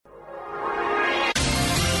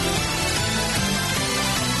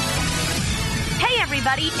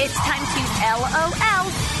everybody. It's time to LOL.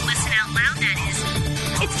 Listen out loud, that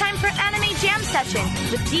is. It's time for Anime Jam Session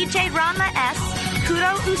with DJ Ranma S,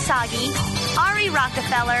 Kuro Usagi, Ari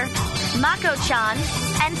Rockefeller, Mako-chan,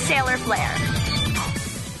 and Sailor Flare.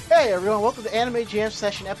 Hey everyone, welcome to Anime Jam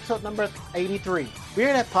Session, episode number 83. We're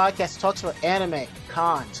in that podcast that talks about anime,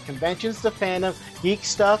 cons, conventions, the fandom, geek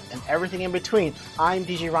stuff, and everything in between. I'm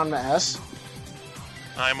DJ Ranma S.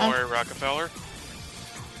 I'm Ari Rockefeller.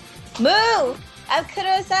 Moo! I'm Kuro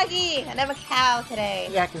Usagi, and I'm a cow today.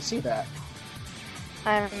 Yeah, I can see that.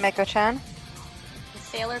 I'm Mako-chan.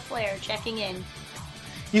 Sailor Flare checking in.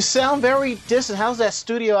 You sound very distant. How's that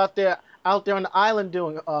studio out there on the island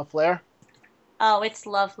doing, Flare? Oh, it's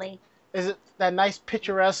lovely. Is it that nice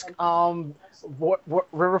picturesque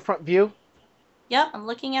riverfront view? Yep, I'm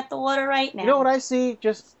looking at the water right now. You know what I see?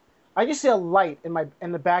 I just see a light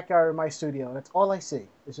in the backyard of my studio. That's all I see.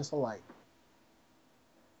 It's just a light.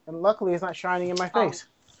 And luckily it's not shining in my face.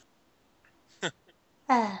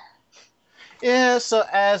 Yeah, so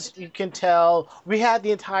as you can tell, we had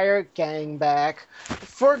the entire gang back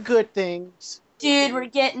for good things. Dude, we're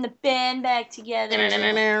getting the band back together.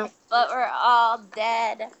 But we're all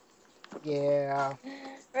dead. Yeah.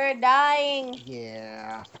 We're dying.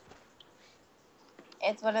 Yeah.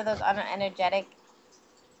 It's one of those unenergetic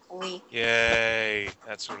weeks. Yay,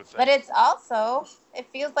 that sort of thing. But it's also, it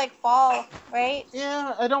feels like fall, right?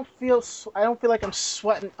 Yeah, I don't feel like I'm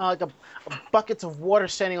sweating like a buckets of water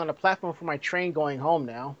standing on the platform for my train going home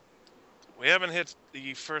now. We haven't hit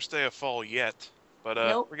the first day of fall yet, but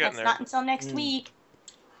Nope, we're getting that's there. not until next week.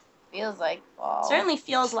 Feels like fall. Certainly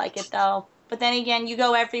feels like it, though. But then again, you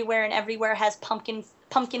go everywhere, and everywhere has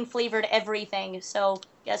pumpkin-flavored everything. So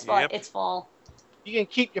guess what? Yep. It's fall. You can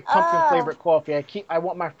keep your pumpkin-flavored coffee. I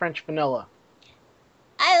want my French vanilla.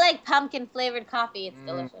 I like pumpkin-flavored coffee. It's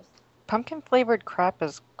delicious. Pumpkin-flavored crap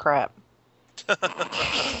is crap.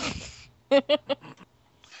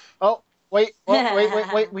 Oh, wait.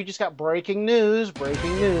 We just got breaking news.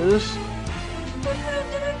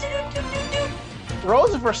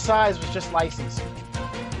 Rose of Versailles was just licensed.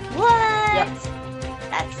 What? Yeah.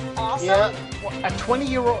 That's awesome. Yeah, a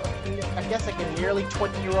 20-year-old, I guess like a nearly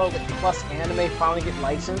 20-year-old plus anime finally get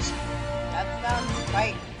licensed. That sounds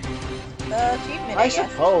quite the achievement, I I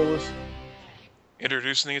guess. suppose.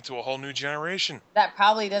 Introducing it to a whole new generation. That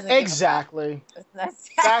probably doesn't Exactly. That's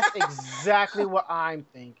That's exactly what I'm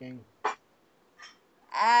thinking.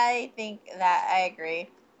 I think that I agree.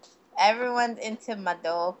 Everyone's into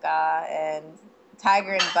Madoka and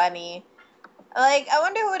Tiger and Bunny. Like, I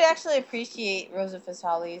wonder who would actually appreciate Rosa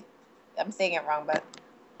Fasali. I'm saying it wrong, but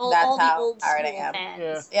that's all the how old hard I school am.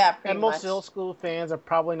 fans. Yeah, pretty And much. most of the old school fans are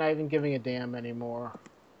probably not even giving a damn anymore.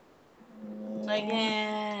 Like,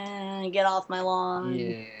 get off my lawn.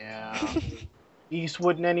 Yeah.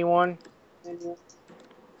 Eastwood and anyone? Yeah,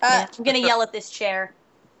 I'm gonna yell at this chair.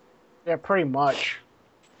 Yeah, pretty much.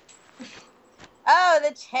 Oh,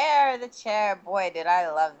 the chair. Boy, did I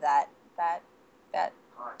love that.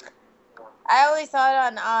 I only saw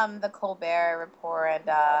it on the Colbert Report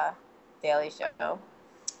and Daily Show.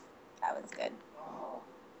 That was good.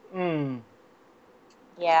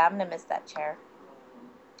 Yeah, I'm gonna miss that chair.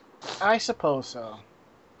 I suppose so.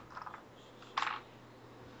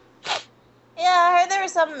 Yeah, I heard there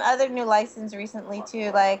was some other new license recently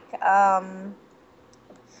too, like I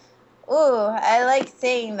like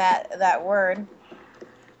saying that word.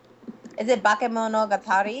 Is it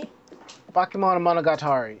Bakemonogatari?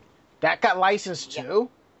 Bakemonogatari. That got licensed too?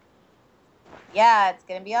 Yeah, it's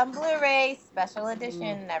gonna be on Blu-ray, special edition,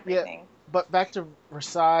 and everything. Yeah, but back to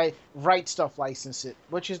Versailles, Right Stuff licensed it,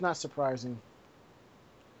 which is not surprising.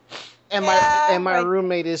 And my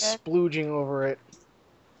roommate is splooging over it.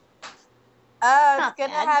 Oh, Not it's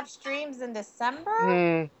gonna bad. have streams in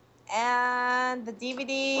December, and the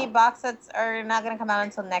DVD box sets are not gonna come out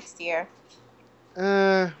until next year.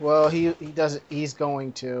 Well, he's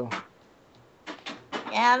going to.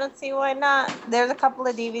 Yeah, let's see why not. There's a couple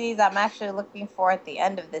of DVDs I'm actually looking for at the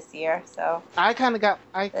end of this year, so. I kind of got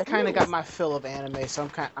my fill of anime, so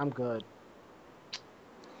I'm good.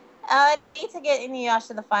 I need to get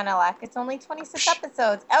Inuyasha the final act. It's only 26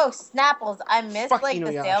 episodes. Oh, Snapples! I missed Fuck the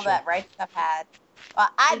Inuyasha. sale that Right Stuff had. Well,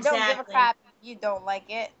 I don't give a Exactly. crap if you don't like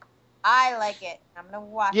it. I like it. I'm gonna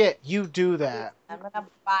watch Yeah, it. you do that. I'm gonna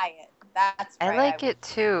buy it. That's right. I like it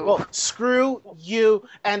too. Well, screw you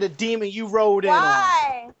and the demon you rode in on.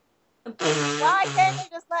 Why? Why can't they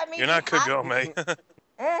just let me? You're be not happy? Kagome.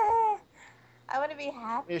 I want to be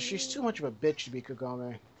happy. Yeah, she's too much of a bitch to be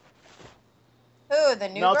Kagome. Who? The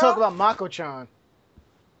new No, I'll girl? talk about Mako-chan.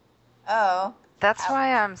 Oh. That's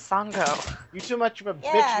why I'm Sango. You too much of a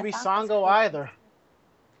bitch Yeah, to be Sango's Sango cool. either.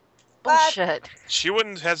 Bullshit. She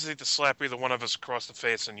wouldn't hesitate to slap either one of us across the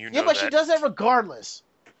face, and you know Yeah, but that. she does that regardless.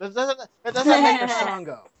 That doesn't make her song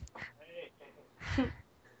go.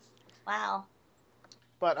 Wow.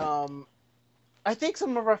 But I think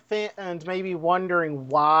some of our fans may be wondering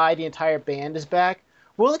why the entire band is back.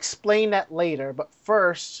 We'll explain that later, but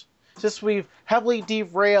first, since we've heavily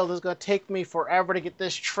derailed, it's going to take me forever to get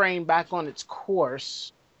this train back on its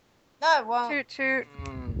course. No, it won't. Toot toot.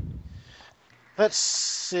 Let's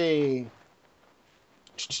see.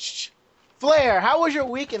 Flair, how was your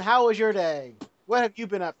week and how was your day? What have you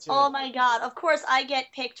been up to? Oh my god, of course I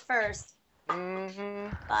get picked first.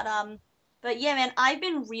 Mm-hmm. But yeah, man, I've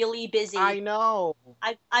been really busy. I know.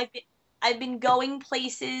 I've been going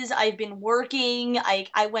places. I've been working. I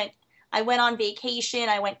went on vacation.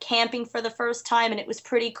 I went camping for the first time, and it was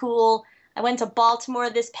pretty cool. I went to Baltimore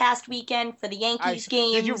this past weekend for the Yankees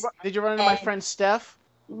games. Did you run into my friend Steph?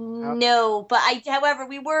 No, but however,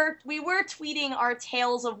 we were tweeting our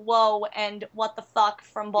tales of woe and what the fuck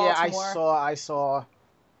from Baltimore. Yeah, I saw.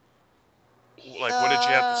 Like, what did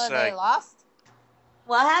you have to say? They lost?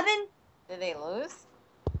 What happened? Did they lose?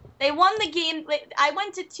 They won the game. I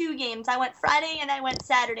went to 2 games. I went Friday and I went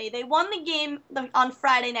Saturday. They won the game on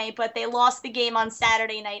Friday night, but they lost the game on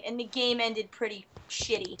Saturday night, and the game ended pretty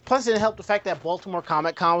shitty. Plus, it didn't help the fact that Baltimore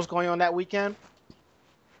Comic Con was going on that weekend.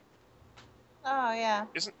 Oh, yeah.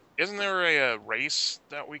 Isn't there a race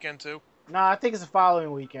that weekend too? No, I think it's the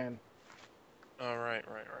following weekend. Oh, right.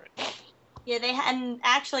 Yeah,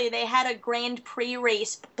 they had a Grand Prix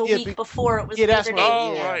race the week before. It was yeah, that's Labor Day.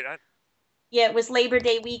 Oh, Yeah. right. Yeah, it was Labor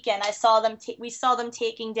Day weekend. I saw them. We saw them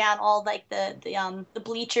taking down all like the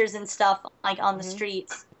bleachers and stuff like on the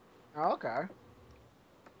streets. Oh, okay.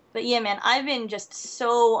 But yeah, man, I've been just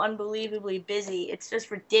so unbelievably busy. It's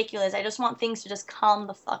just ridiculous. I just want things to just calm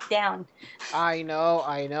the fuck down. I know.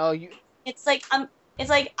 It's like I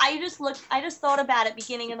just thought about it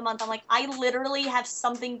beginning of the month. I'm like, I literally have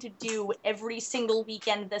something to do every single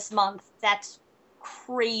weekend this month. That's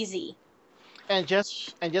crazy. And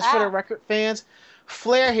just for the record, fans,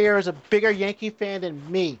 Flair here is a bigger Yankee fan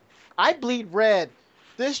than me. I bleed red.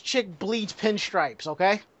 This chick bleeds pinstripes.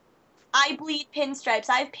 Okay. I bleed pinstripes.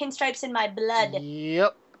 I have pinstripes in my blood.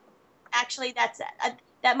 Yep. Actually, that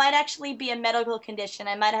might actually be a medical condition.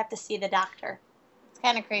 I might have to see the doctor. It's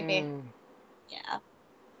kind of creepy. Yeah.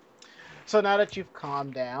 So now that you've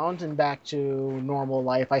calmed down and back to normal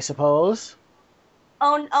life, I suppose.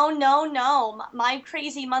 Oh no. My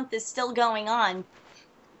crazy month is still going on.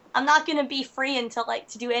 I'm not gonna be free until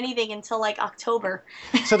to do anything until October.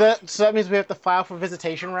 so that means we have to file for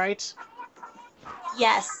visitation rights?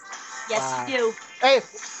 Yes, you do. Hey,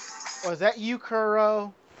 was that you,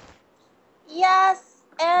 Kuro? Yes,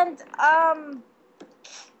 and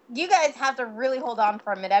you guys have to really hold on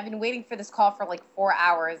for a minute. I've been waiting for this call for 4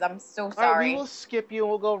 hours. I'm so sorry. All right, we will skip you and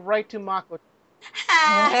we'll go right to Mako.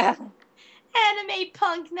 Anime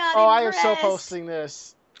punk not Oh, I am impressed. so posting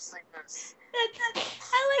this. I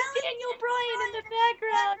like Daniel Bryan in the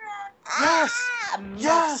background.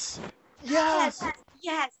 Yes.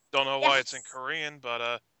 Don't know why it's in Korean,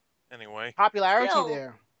 but anyway. Popularity Still.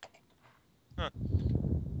 there.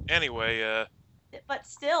 Anyway, But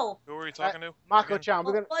still, who were you talking to? Mako-chan,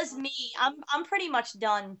 it was me. I'm pretty much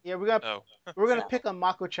done. we're Oh. gonna pick on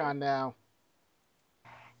Mako-chan now.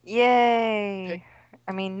 Yay.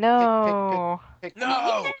 I mean, no. Pick.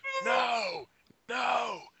 No.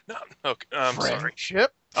 Okay, I'm sorry.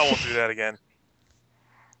 Friendship. I won't do that again.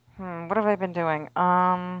 What have I been doing?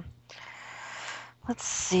 Let's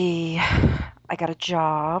see. I got a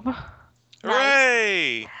job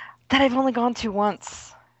Hooray! that I've only gone to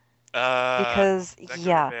once. Because, that good or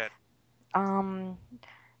yeah. bad?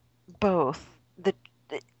 Both.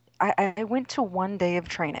 I went to 1 day of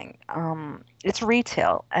training. It's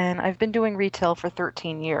retail, and I've been doing retail for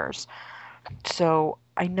 13 years. So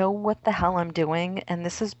I know what the hell I'm doing, and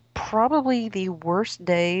this is probably the worst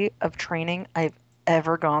day of training I've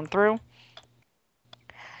ever gone through.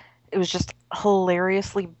 It was just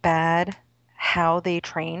hilariously bad how they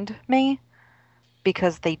trained me,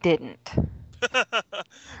 because they didn't.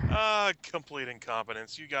 Complete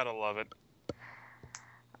incompetence. You gotta love it.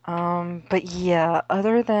 But yeah,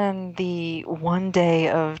 other than the 1 day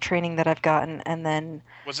of training that I've gotten, and then...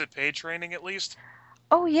 Was it paid training at least?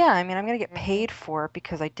 Oh yeah, I mean, I'm gonna get paid for it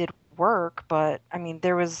because I did work, but, I mean,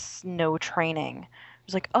 there was no training. It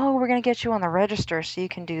was like, oh, we're gonna get you on the register so you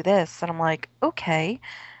can do this. And I'm like, okay.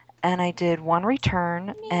 And I did 1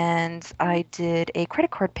 return, and I did a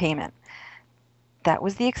credit card payment. That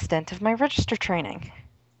was the extent of my register training.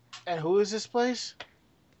 And who is this place?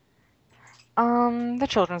 The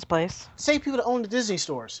children's place. Same people that own the Disney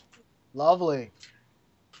stores. Lovely.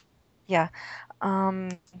 Yeah.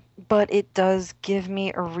 But it does give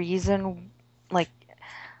me a reason. Like,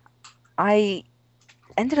 I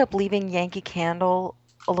ended up leaving Yankee Candle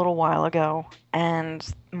a little while ago, and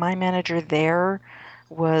my manager there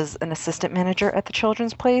was an assistant manager at the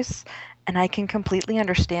children's place, and I can completely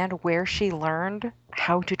understand where she learned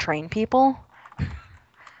how to train people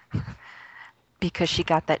because she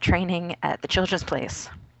got that training at the children's place.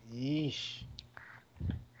 Yeesh.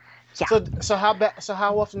 Yeah. So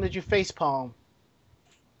how often did you face palm?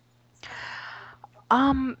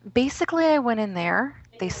 Basically, I went in there,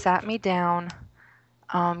 they sat me down,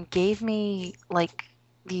 gave me like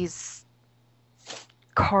these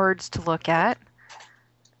cards to look at,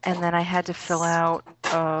 and then I had to fill out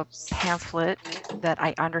a pamphlet that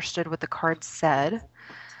I understood what the cards said.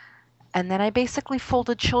 And then I basically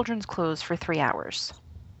folded children's clothes for 3 hours.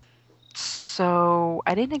 So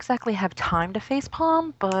I didn't exactly have time to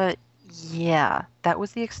facepalm, but yeah, that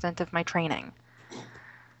was the extent of my training.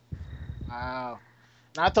 Wow.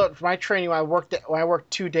 And I thought for my training when I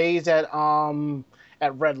worked 2 days at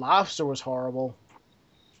Red Lobster was horrible.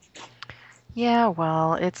 Yeah,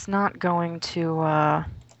 well, it's not going to.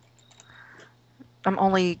 I'm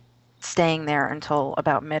only staying there until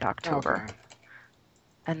about mid-October. Okay.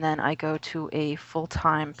 And then I go to a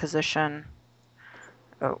full-time position.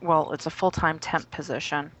 Well, it's a full-time temp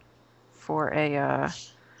position for in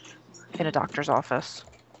a doctor's office.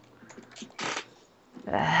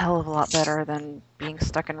 A hell of a lot better than being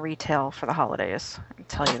stuck in retail for the holidays. I can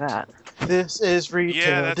tell you that. This is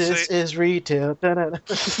retail. Yeah, this is retail. Da-da-da.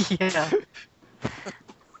 Yeah.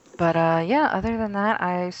 But yeah, other than that,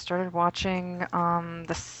 I started watching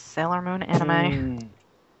the Sailor Moon anime.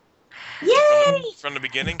 Yay! From the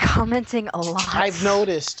beginning. Commenting a lot. I've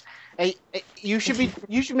noticed. You should be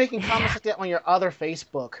making comments like that on your other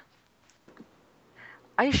Facebook.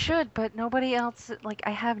 I should, but nobody else. Like,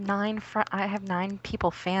 I have 9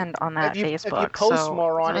 people fanned on that Facebook. If you post so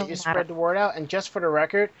more it on it, doesn't you matter. spread the word out. And just for the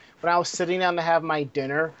record, when I was sitting down to have my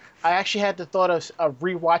dinner, I actually had the thought of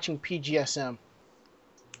rewatching PGSM.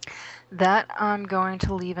 That I'm going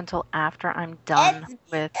to leave until after I'm done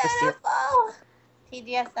It's with the series.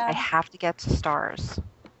 beautiful. I TGSM. have to get to Stars.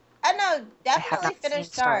 I know, I have definitely not finish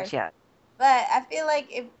seen Stars Stars. yet. But I feel like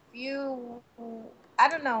if you, I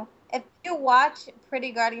don't know, if you watch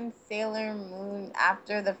Pretty Guardian Sailor Moon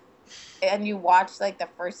and you watch like the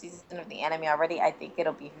first season of the anime already, I think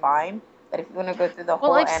it'll be fine. But if you want to go through the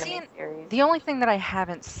whole I've anime seen series, the only thing that I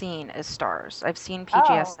haven't seen is Stars. I've seen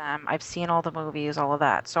PGSM. I've seen all the movies, all of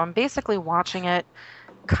that. So I'm basically watching it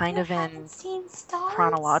kind of in Seen Stars?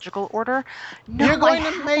 chronological order. No, You're going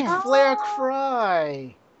I to make haven't. Flair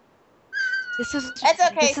cry. This is. It's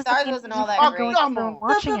okay, this is Stars the wasn't all that I'm great. going through and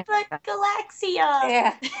watching it. But Galaxia.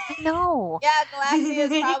 yeah, I know. yeah,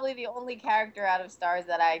 Galaxia is probably the only character out of Stars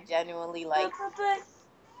that I genuinely like.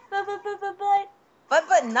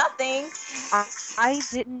 But nothing. I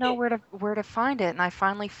didn't know where to find it, and I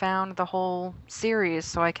finally found the whole series,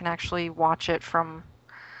 so I can actually watch it from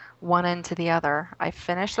one end to the other. I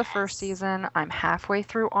finished the first season. I'm halfway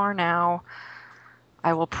through R now.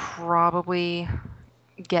 I will probably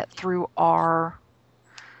get through R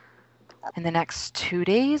in the next 2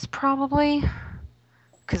 days, probably.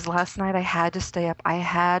 Because last night I had to stay up. I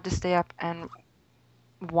had to stay up and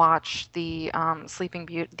watch the Sleeping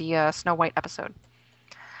Beauty, the Snow White episode.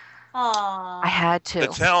 Aww. I had to. The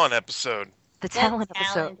talent episode. The The talent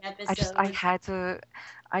episode. episode. I had to.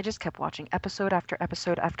 I just kept watching episode after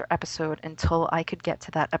episode after episode until I could get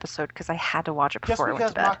to that episode because I had to watch it Just before I went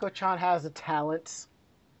because to bed. Mako-chan has the talents.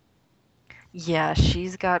 Yeah,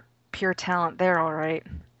 she's got pure talent there, all right.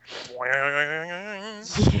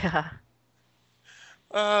 Yeah.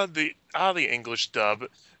 The English dub.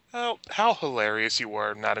 How hilarious you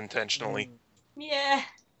were, not intentionally. Yeah.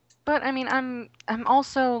 But I mean, I'm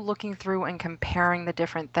also looking through and comparing the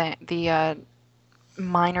different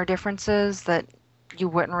minor differences that you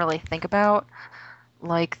wouldn't really think about,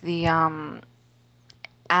 like the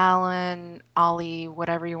Alan, Ollie,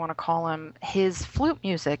 whatever you want to call him. His flute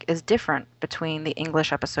music is different between the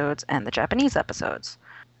English episodes and the Japanese episodes,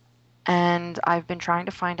 and I've been trying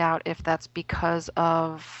to find out if that's because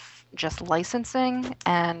of just licensing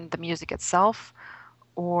and the music itself,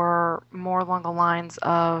 or more along the lines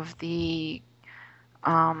of the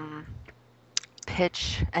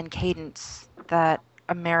pitch and cadence that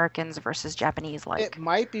Americans versus Japanese like. It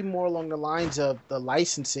might be more along the lines of the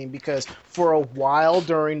licensing because for a while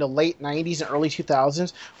during the late 90s and early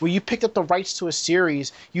 2000s, when you picked up the rights to a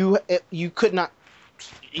series, you could not.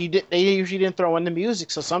 They usually didn't throw in the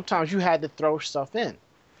music, so sometimes you had to throw stuff in.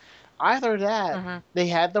 Either that, Mhm. they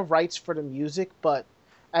had the rights for the music, but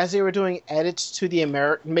as they were doing edits to the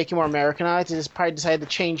making more Americanized, they just probably decided to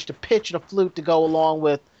change the pitch of the flute to go along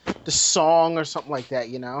with the song or something like that,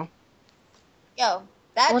 you know? Yo,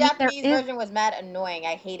 that Well, I mean, Japanese version was mad annoying.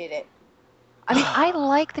 I hated it. I mean, I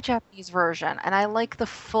like the Japanese version, and I like the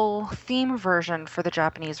full theme version for the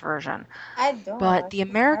Japanese version. I don't. But the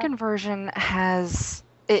American version has,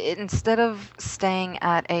 instead of staying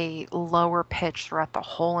at a lower pitch throughout the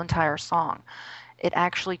whole entire song, it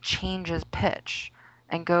actually changes pitch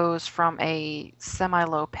and goes from a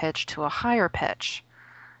semi-low pitch to a higher pitch.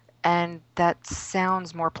 And that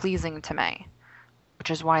sounds more pleasing to me,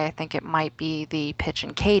 which is why I think it might be the pitch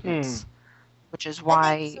and cadence, which is I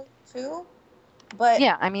why. think so too. But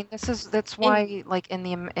Yeah, I mean, that's why, like in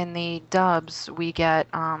the dubs, we get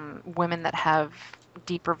women that have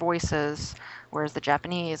deeper voices, whereas the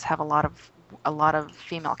Japanese have a lot of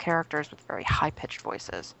female characters with very high pitched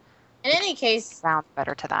voices. In any case, Sounds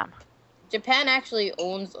better to them. Japan actually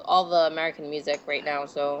owns all the American music right now,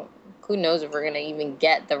 so who knows if we're gonna even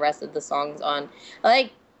get the rest of the songs on.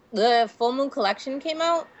 Like, the Full Moon Collection came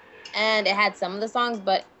out, and it had some of the songs,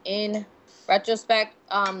 but in retrospect,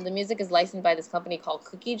 the music is licensed by this company called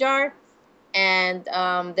Cookie Jar, and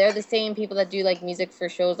they're the same people that do like music for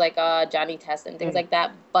shows like Johnny Test and things like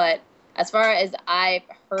that. But as far as I've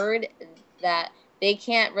heard, that they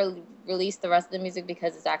can't release the rest of the music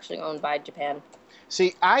because it's actually owned by Japan.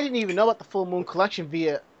 See, I didn't even know about the Full Moon Collection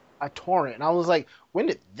via a torrent, and I was like, when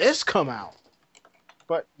did this come out?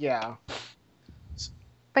 But yeah.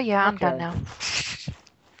 But yeah, I'm Okay. done now.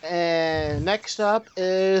 And next up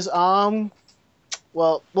is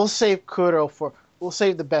well, we'll save we'll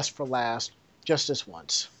save the best for last, just this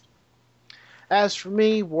once. As for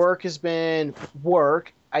me, work has been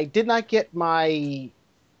work. I did not get my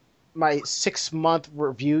 6-month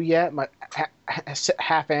review yet, my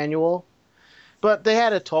half annual, but they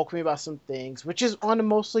had to talk to me about some things, which is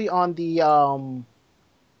mostly on the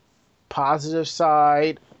positive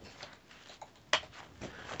side.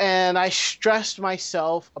 And I stressed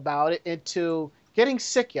myself about it into getting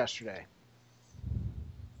sick yesterday.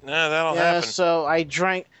 Nah, that'll Yeah, happen. so I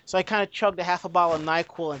kind of chugged a half a bottle of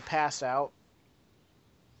NyQuil and passed out.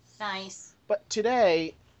 Nice. But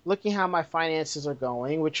today, looking how my finances are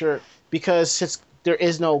going, because since there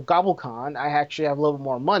is no GobbleCon, I actually have a little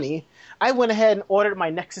more money, I went ahead and ordered my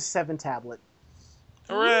Nexus 7 tablet.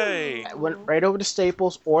 Hooray! I went right over to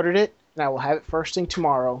Staples, ordered it, and I will have it first thing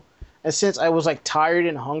tomorrow. And since I was like tired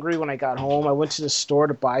and hungry when I got home, I went to the store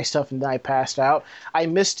to buy stuff and then I passed out. I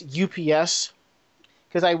missed UPS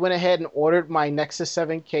because I went ahead and ordered my Nexus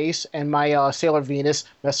 7 case and my Sailor Venus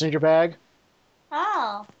messenger bag.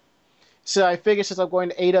 Oh. So I figured since I'm going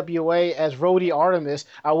to AWA as Rhodey Artemis,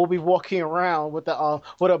 I will be walking around with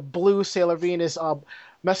a blue Sailor Venus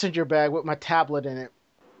messenger bag with my tablet in it.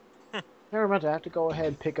 Never mind, I have to go ahead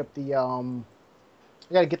and pick up the I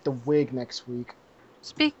gotta get the wig next week.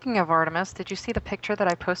 Speaking of Artemis, did you see the picture that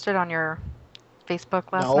I posted on your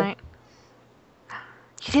Facebook last No. night?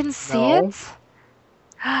 You didn't see No. it?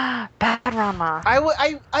 Bad Ranma.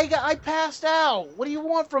 I passed out. What do you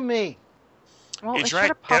want from me? Well, He it drank,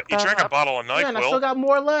 should've popped he drank a up. bottle of Yeah, and I still NyQuil. got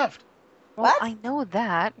more left. Well, What? I know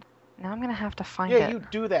that. Now I'm gonna have to find Yeah, it. you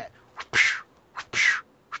do that.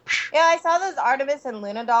 yeah, I saw those Artemis and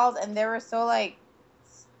Luna dolls, and they were so like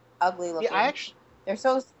ugly looking. Yeah, They're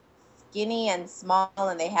so skinny and small,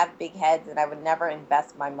 and they have big heads, and I would never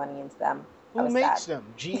invest my money into them. I who was makes sad.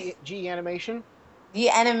 them? G Animation. The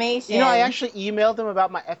animation. You know, I actually emailed them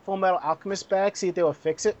about my Full Metal Alchemist bag, see if they will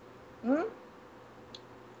fix it. Hmm?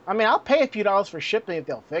 I mean, I'll pay a few dollars for shipping if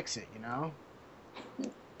they'll fix it. You know.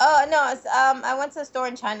 Oh no! I went to a store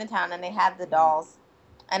in Chinatown, and they had the dolls,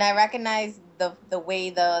 and I recognized the way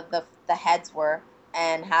the heads were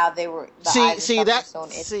and how they were. The eyes and stuff were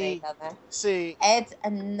sewn into each other. See. It's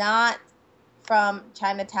not from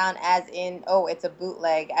Chinatown, as in, oh, it's a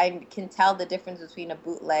bootleg. I can tell the difference between a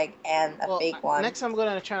bootleg and a fake one. Next time I'm going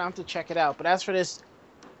to China, I'm have to check it out. But as for this,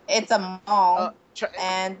 It's a mall,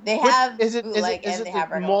 and they have bootleg is and it they have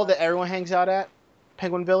the regular mall ones. that everyone hangs out at?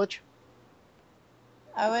 Penguin Village.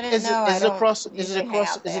 I wouldn't Is know. it? Is I it don't across? Is usually it hang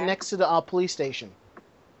across? out Is it there. next to the police station?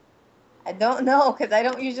 I don't know because I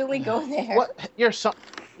don't usually go there. What?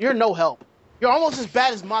 You're no help. You're almost as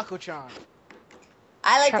bad as Mako-chan.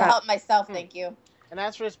 I like Shut to up. help myself. Thank you. And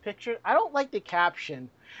as for this picture, I don't like the caption.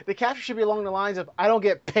 The caption should be along the lines of, "I don't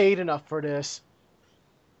get paid enough for this."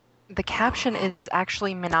 The caption is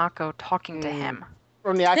actually Minako talking to him.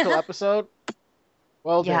 From the actual episode.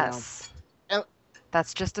 Well, Yes. And-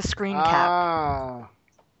 That's just a screen damn. cap. Ah.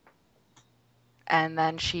 And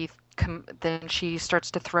then she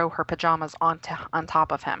starts to throw her pajamas on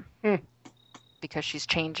top of him Hmm. because she's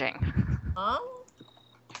changing. Huh?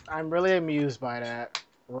 I'm really amused by that.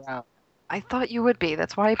 Wow. I thought you would be.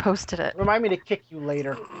 That's why I posted it. Remind me to kick you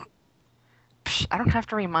later. Psh, I don't have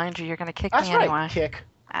to remind you. You're gonna kick That's me right, anyway, kick.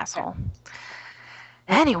 asshole.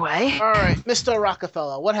 Anyway. All right, Mr.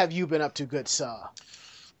 Rockefeller, what have you been up to, good sir?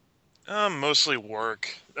 Mostly work.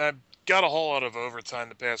 I've got a whole lot of overtime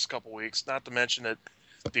the past couple weeks, not to mention that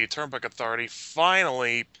the Turnpike Authority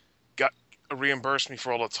finally reimbursed me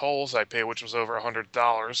for all the tolls I paid, which was over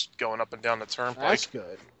 $100 going up and down the Turnpike. That's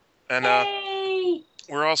good. And Yay!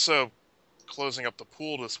 we're also closing up the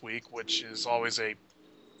pool this week, which is always a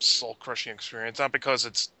soul-crushing experience. Not because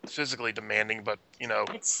it's physically demanding, but,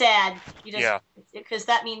 It's sad. You just, Yeah. Because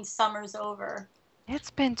that means summer's over.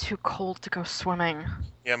 It's been too cold to go swimming.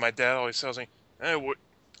 Yeah, my dad always tells me, hey,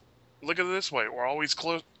 look at it this way.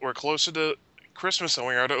 We're closer to Christmas than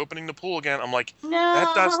we are to opening the pool again. I'm like, No.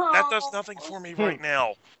 that does nothing for me right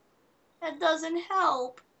now. That doesn't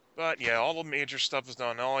help. But yeah, all the major stuff is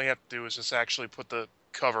done. All I have to do is just actually put the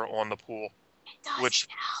cover on the pool. It doesn't Which-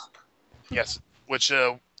 help. Yes, which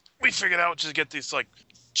we figured out to get these like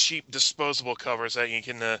cheap disposable covers that you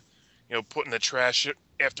can put in the trash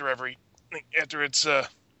after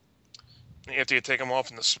you take them off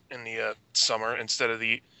in the summer, instead of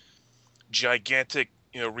the gigantic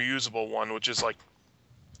reusable one, which is like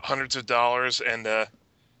hundreds of dollars and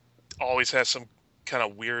always has some kind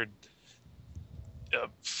of weird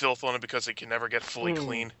filth on it because it can never get fully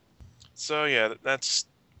clean. So yeah, that's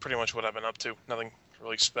pretty much what I've been up to. Nothing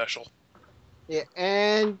really special. Yeah,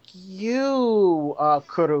 and you,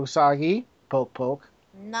 Kurosagi, poke.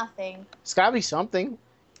 Nothing. It's gotta be something.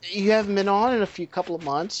 You haven't been on in a couple of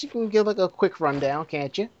months. You can give like a quick rundown,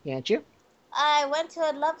 can't you? I went to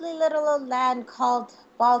a lovely little old land called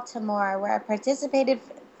Baltimore, where I participated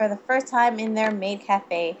for the first time in their maid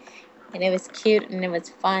cafe, and it was cute and it was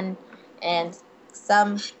fun, and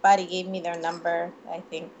somebody gave me their number, I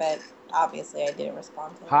think, but obviously I didn't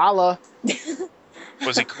respond to it. Holla.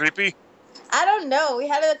 Was he creepy? I don't know. We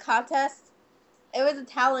had a contest. It was a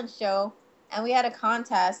talent show, and we had a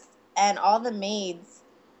contest, and all the maids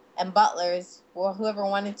and butlers, or whoever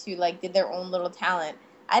wanted to, did their own little talent.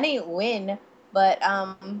 I didn't win, but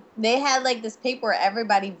they had this paper where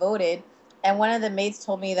everybody voted, and one of the maids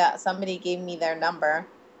told me that somebody gave me their number.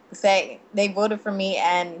 They voted for me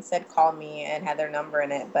and said call me and had their number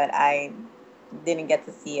in it, but I didn't get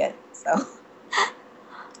to see it, so.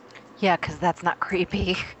 Yeah, 'cause that's not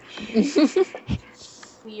creepy. Weird.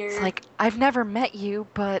 It's like, I've never met you,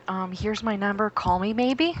 but here's my number. Call me,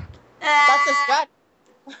 maybe? That's a stretch.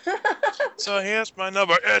 So here's my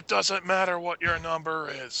number. It doesn't matter what your number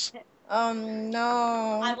is.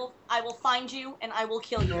 No. I will find you and I will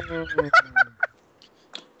kill you.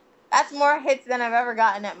 That's more hits than I've ever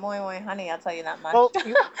gotten at Moi Moi Honey, I'll tell you that much. Well,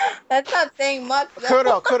 That's not saying much.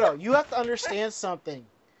 though. Kudo, you have to understand something.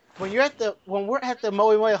 When we're at the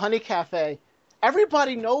Moi Moi Honey Cafe,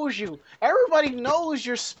 everybody knows you. Everybody knows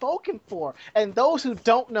you're spoken for, and those who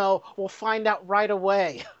don't know will find out right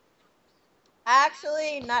away.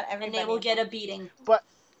 Actually, not everybody. And they will get a beating.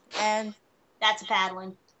 And That's a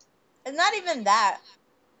paddling. it's not even that.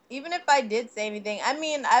 Even if I did say anything, I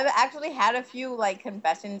mean, I've actually had a few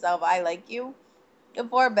confessions of I like you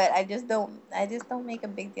before, but I just don't make a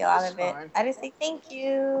big deal out of it. Fine. I just say thank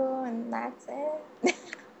you, and that's it.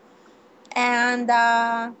 And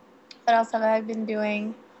what else have I been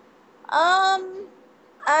doing? I'm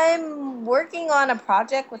working on a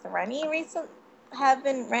project with Rennie recently.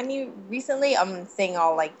 I'm saying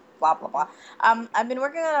all blah blah blah. I've been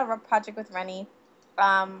working on a project with Rennie.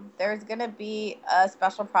 There's gonna be a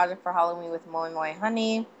special project for Halloween with Moi Moi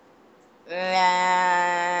Honey,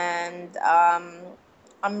 and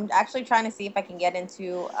I'm actually trying to see if I can get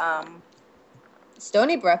into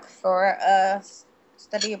Stony Brook for a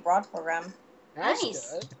study abroad program. That's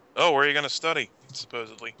Nice. good. Oh, where are you going to study,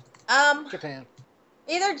 supposedly? Japan.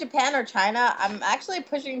 Either Japan or China. I'm actually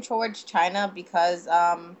pushing towards China because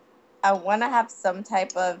I want to have some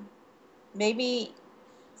type of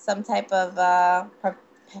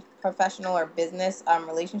professional or business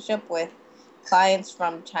relationship with clients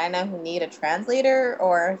from China who need a translator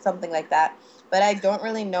or something like that. But I don't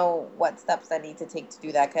really know what steps I need to take to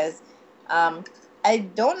do that because I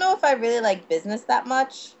don't know if I really like business that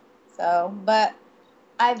much. So, but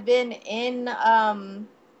I've been in, I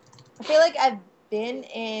feel like I've been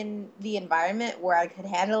in the environment where I could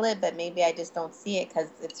handle it, but maybe I just don't see it because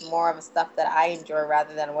it's more of a stuff that I enjoy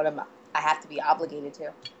rather than what I have to be obligated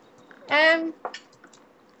to. And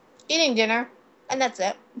eating dinner, and that's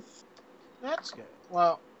it. That's good.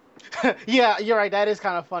 Well, yeah, you're right. That is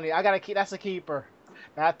kind of funny. I gotta keep. That's a keeper.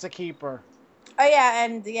 That's a keeper. Oh yeah,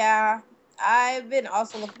 and yeah, I've been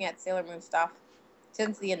also looking at Sailor Moon stuff.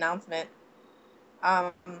 since the announcement.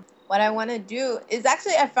 What I want to do is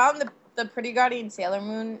actually I found the Pretty Guardian Sailor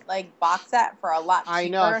Moon like box set for a lot cheaper. I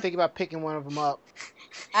know. I'm thinking about picking one of them up.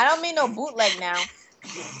 I don't mean no bootleg now.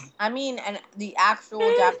 I mean the actual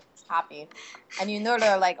Japanese copy, and you know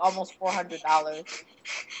they're like almost $400.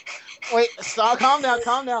 Wait, stop! Calm down,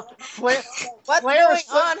 calm down. What's Flair going is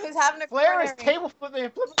on? Who's having a Flair is coronary? table flipping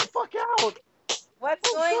and flipping the fuck out.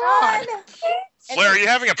 What's going God. on? Flair, are you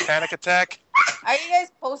having a panic attack? Are you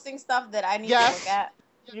guys posting stuff that I need Yes. to look at?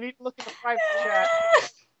 You need to look in the private chat.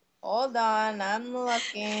 Hold on, I'm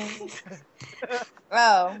looking.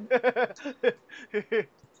 Oh,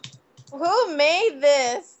 who made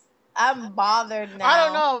this? I'm bothered now. I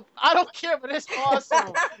don't know. I don't care, but it's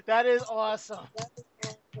awesome. That is awesome.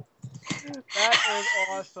 That is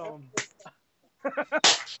awesome.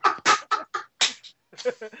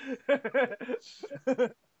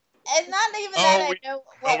 It's not even that I know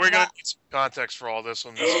what. We're gonna what- need some context for all this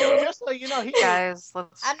one. This goes. Just so you know, he Guys,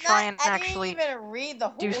 let's I'm try not. and I actually didn't even read the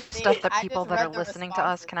whole do thing. stuff that I people just that are read the listening to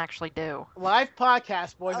us responses. can actually do. live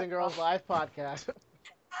podcast, boys and girls, live podcast.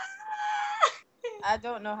 I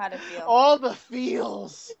don't know how to feel. All the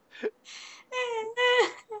feels.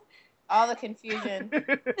 All the confusion.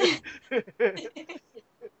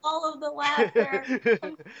 All of the laughter.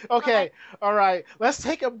 Okay, all right. Let's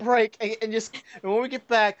take a break and when we get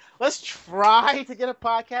back, let's try to get a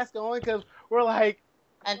podcast going because we're like,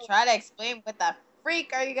 And try to explain what the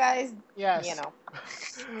freak are you guys? yes, You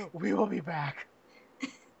know. we will be back.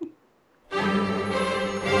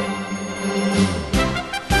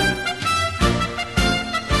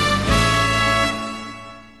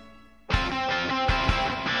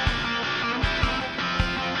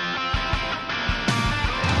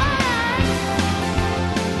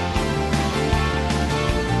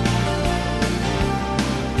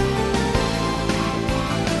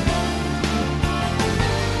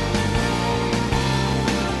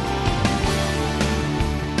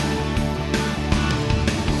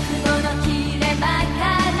雲の切れ間か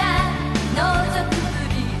ら覗くプ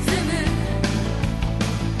リズム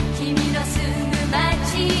君の住む街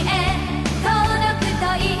へ届くと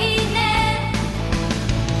いいね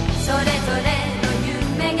それぞれの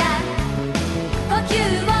夢が呼吸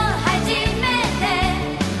を始めて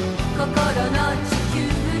心の地球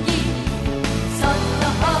儀そっと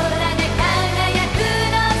ほらね輝く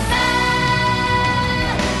のさ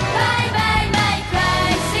Bye bye my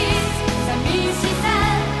crisis 寂しさ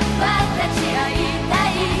分かち合いた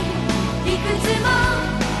いいくつも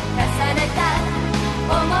重ねた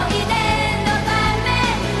思い出の場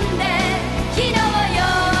面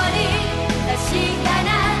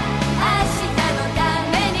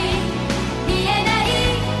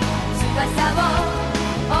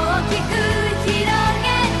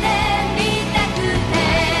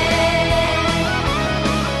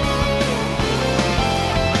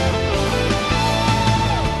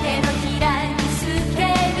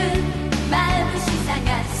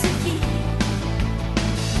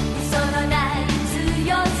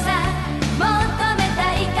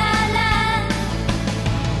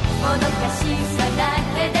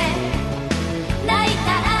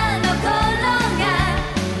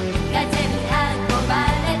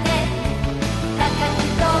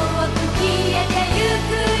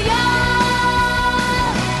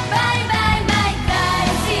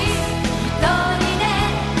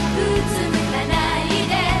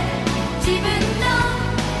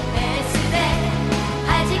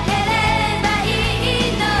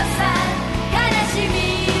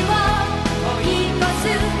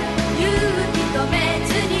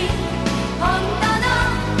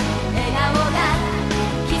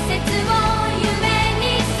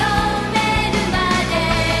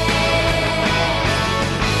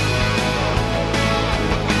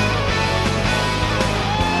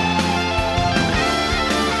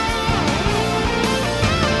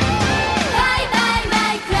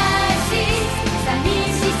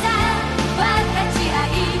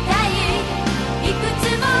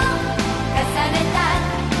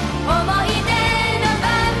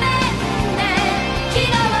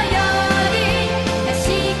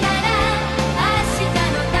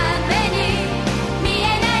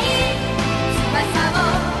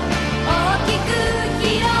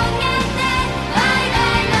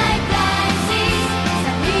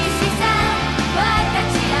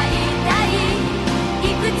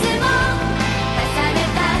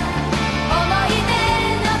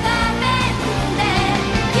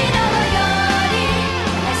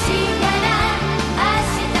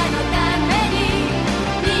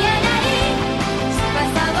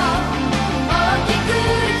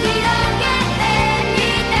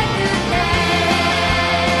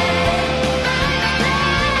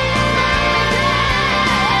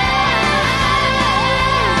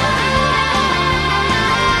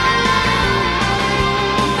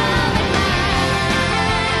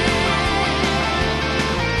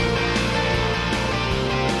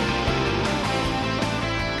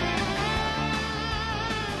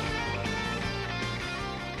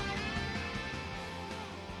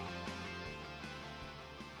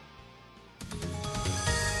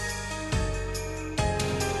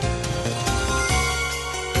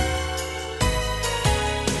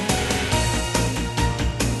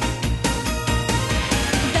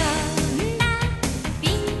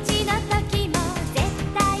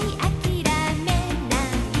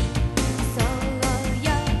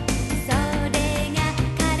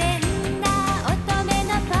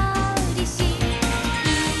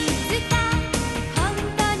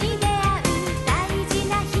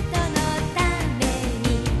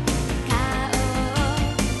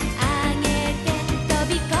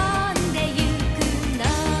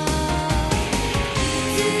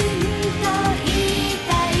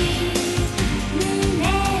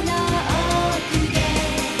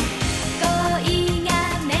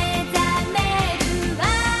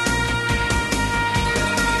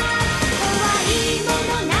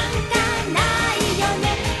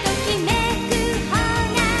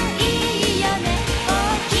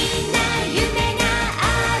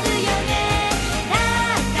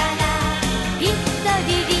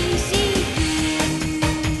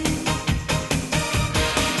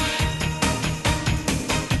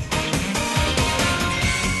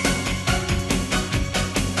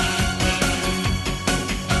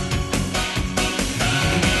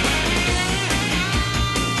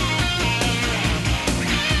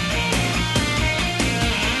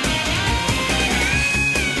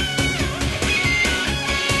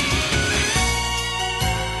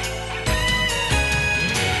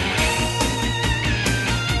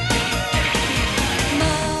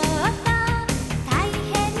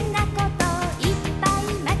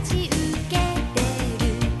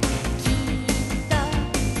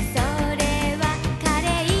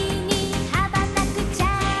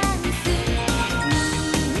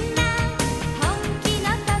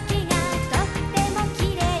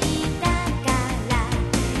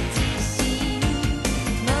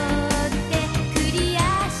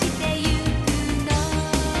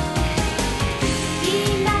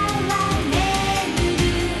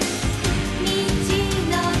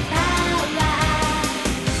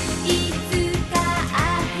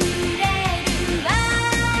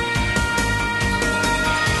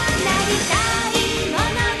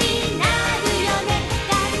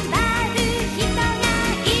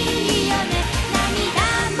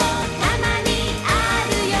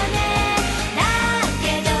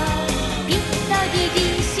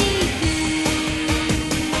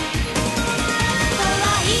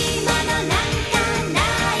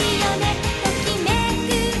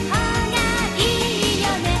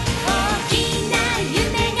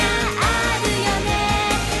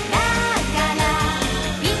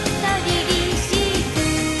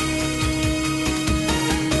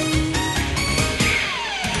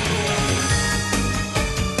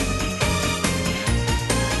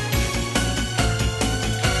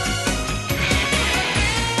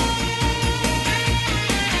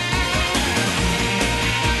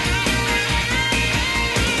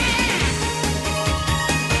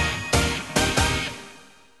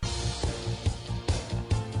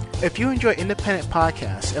If you enjoy independent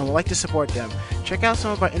podcasts and would like to support them, check out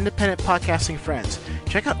some of our independent podcasting friends.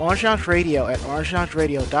 Check out Orange Lounge Radio at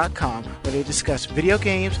orangeloungeradio.com, where they discuss video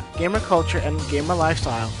games, gamer culture, and gamer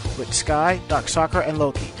lifestyle with Sky, Dark Soccer, and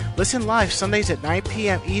Loki. Listen live Sundays at 9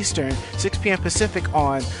 p.m. Eastern, 6 p.m. Pacific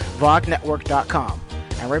on vognetwork.com.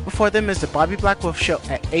 And right before them is the Bobby Black Wolf Show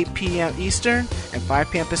at 8 p.m. Eastern and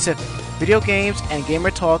 5 p.m. Pacific. Video games and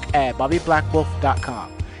gamer talk at bobbyblackwolf.com.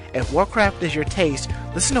 If Warcraft is your taste,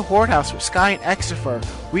 listen to Horde House with Sky and Exifer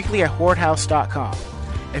weekly at hordehouse.com.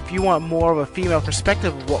 If you want more of a female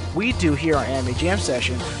perspective of what we do here on Anime Jam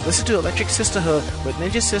Session, listen to Electric Sisterhood with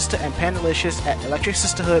Ninja Sister and Pandalicious at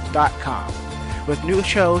electricsisterhood.com, with new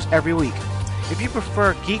shows every week. If you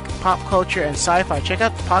prefer geek, pop culture, and sci-fi, check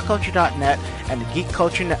out popculture.net and the Geek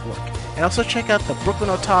Culture Network. And also check out the Brooklyn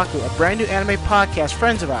Otaku, a brand new anime podcast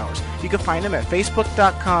friends of ours. You can find them at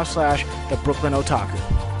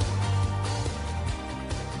facebook.com/thebrooklyn-otaku.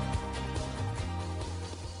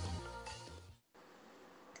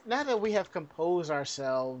 Now that we have composed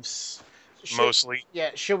ourselves,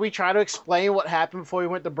 should we try to explain what happened before we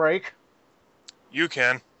went to break? You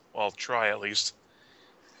can. Well, try at least.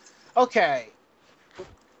 Okay.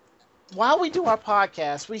 While we do our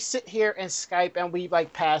podcast, we sit here and Skype and we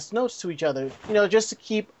pass notes to each other, just to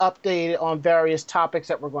keep updated on various topics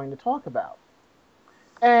that we're going to talk about.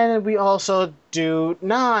 And we also do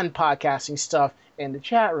non-podcasting stuff in the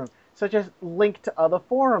chat room, such as link to other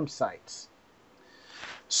forum sites.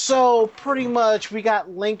 So pretty much we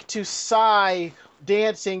got linked to Psy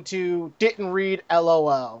dancing to Didn't Read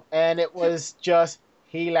LOL, and it was just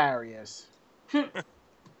hilarious. You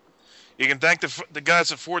can thank the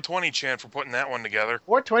guys at 420 Chan for putting that one together.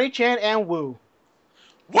 420 Chan and Woo.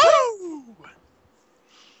 Woo!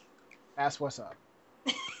 That's what's up.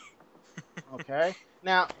 Okay.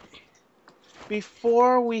 Now,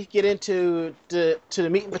 before we get into the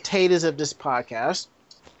meat and potatoes of this podcast,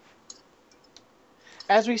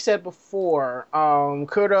 as we said before,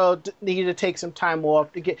 Kuro needed to take some time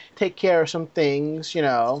off to take care of some things,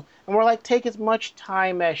 and we're like, take as much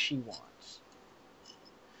time as she wants.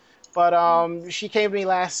 But she came to me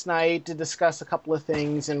last night to discuss a couple of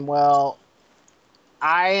things, and well,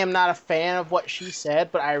 I am not a fan of what she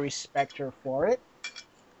said, but I respect her for it.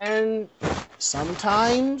 And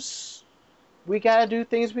sometimes we gotta do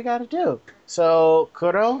things we gotta do. So,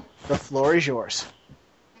 Kuro, the floor is yours.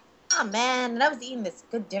 Oh man, and I was eating this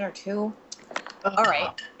good dinner too. All right.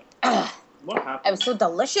 What happened? It was so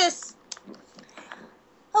delicious.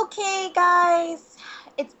 Okay, guys,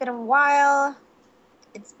 it's been a while.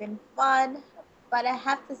 It's been fun, but I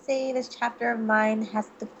have to say this chapter of mine has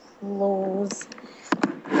to close.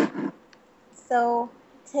 So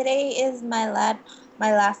today is my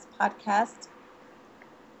last podcast.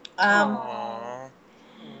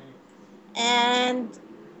 And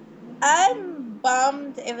I'm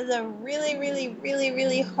bummed. It was a really, really, really,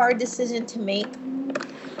 really hard decision to make.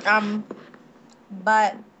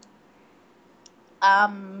 But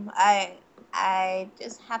I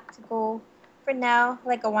just have to go for now,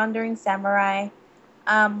 like a wandering samurai.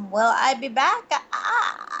 Will I be back?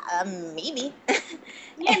 Maybe.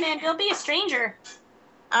 Yeah, man, don't be a stranger.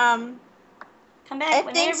 Come back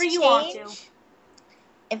whenever you want to.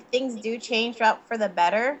 If things do change up for the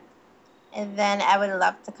better, and then I would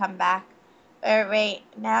love to come back. But right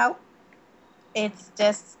now, it's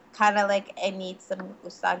just kind of like I need some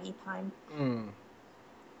Usagi time.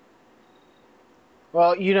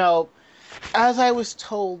 Well, as I was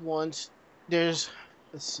told once, there's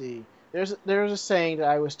a saying that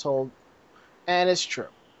I was told, and it's true.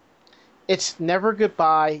 It's never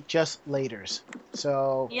goodbye, just laters.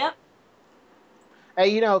 So. Yep.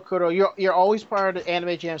 Hey, Kuro, you're always part of the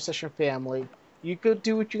Anime Jam Session family. You could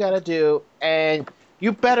do what you gotta do, and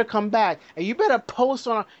you better come back. And you better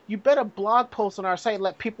blog post on our site and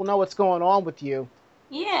let people know what's going on with you.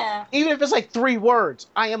 Yeah. Even if it's like 3 words.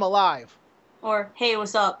 I am alive. Or, hey,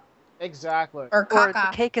 what's up? Exactly. Or the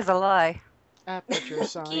cake is a lie. Aperture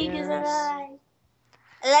science. Cake is a lie.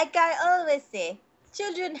 Like I always say,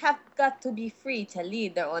 children have got to be free to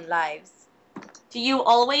lead their own lives. Do you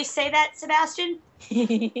always say that, Sebastian?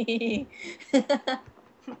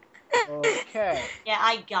 Okay. Yeah,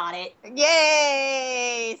 I got it.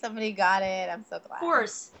 Yay! Somebody got it. I'm so glad. Of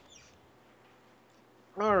course.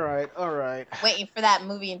 All right. Waiting for that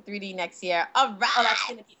movie in 3D next year. All right. Oh, that's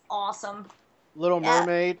gonna be awesome. Little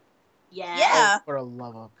Mermaid. Yeah. Yeah. Oh, for the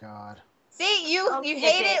love of God. See, you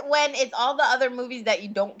hate it when it's all the other movies that you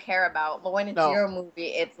don't care about, but when it's your movie,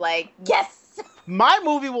 it's like, yes. My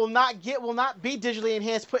movie will not be digitally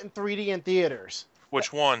enhanced, put in 3D in theaters.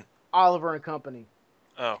 Which one? Oliver and Company.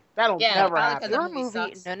 Oh, That'll Yeah, never probably happen. 'cause Your the movie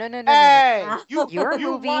movie, sucks. no. Hey, Your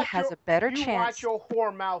you movie watch has your, a better you chance. watch your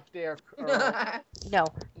whore mouth there, Earl. No,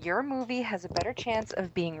 your movie has a better chance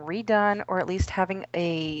of being redone or at least having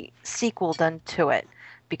a sequel done to it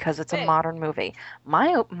because it's a Right. modern movie.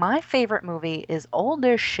 My favorite movie is old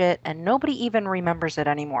as shit and nobody even remembers it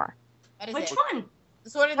anymore. What is Which it? one? The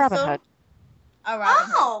Sword of the Robin Stone? Hood. Oh, Robin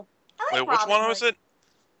Hood. Oh, I like wait, which Robin one was Hood. it?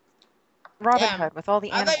 Robin Damn. Hood with all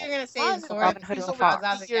the I animals. thought you were gonna say Mine- the Sword Robin of Hood the and the Stone. I was Fox.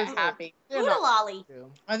 about to get happy. They're not Lolly.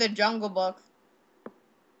 to. Or the Jungle Book.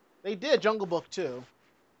 They did Jungle Book too.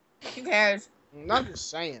 Who cares? I'm just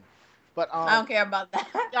saying. But I don't care about that.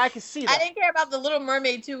 yeah, I can see I that. didn't care about the Little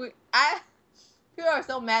Mermaid too. People are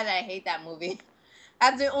so mad that I hate that movie.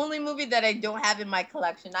 That's the only movie that I don't have in my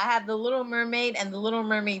collection. I have the Little Mermaid and the Little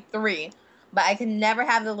Mermaid 3, but I can never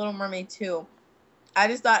have the Little Mermaid 2. I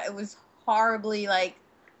just thought it was horribly like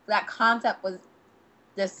that concept was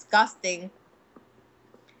disgusting.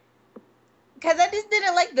 Because I just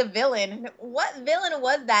didn't like the villain. What villain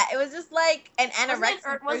was that? It was just like an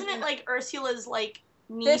anorexic Wasn't it version like Ursula's like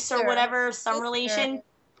niece Sister. or whatever, some Sister. relation?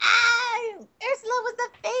 Ursula was the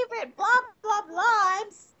favorite. Blah blah blah. I'm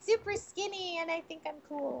super skinny and I think I'm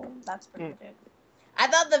cool. That's pretty much it. I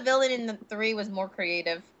thought the villain in the 3 was more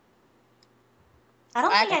creative. I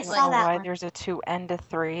don't I think I just I saw don't know that why one. there's a 2 and a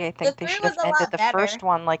 3. I think they 3 should was have a lot ended the better. first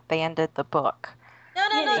one like they ended the book. No,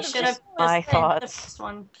 Yeah, they the should have. first one was My The thoughts. first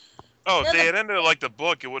one. Oh, No, if they the- had ended it like the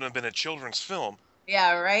book, it wouldn't have been a children's film.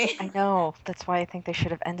 Yeah, right. I know. That's why I think they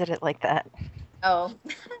should have ended it like that. Oh.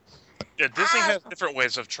 Yeah, Disney Ah. has different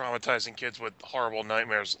ways of traumatizing kids with horrible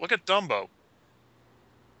nightmares. Look at Dumbo.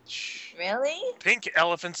 Really? Pink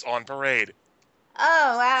elephants on parade.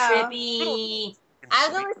 Oh wow. Trippy. I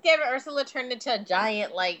was only scared of Ursula turned into a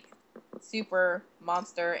giant like super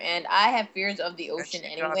monster, and I have fears of the ocean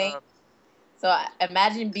anyway. So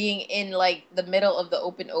imagine being in like the middle of the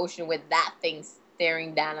open ocean with that thing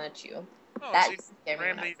staring down at you. Oh, That so you used to scare me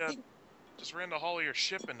ran when I was the, just ran the hull of your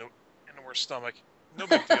ship into her stomach. No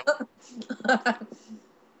big deal.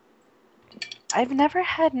 I've never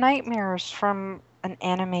had nightmares from an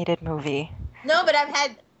animated movie. No, but I've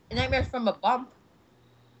had nightmares from a bump.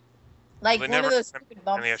 Like They one never of those remember stupid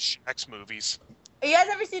bumps. any of Shaq's movies. Have you guys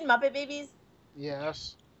ever seen Muppet Babies?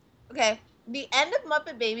 Yes. Okay. The end of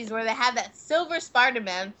Muppet Babies where they had that silver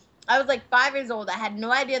Spider-Man. I was like 5 years old. I had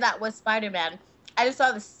no idea that was Spider-Man. I just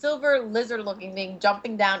saw the silver lizard-looking thing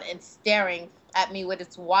jumping down and staring at me with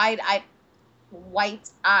its wide-eyed white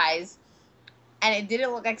eyes. And it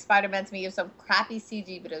didn't look like Spider-Man to me. It was some crappy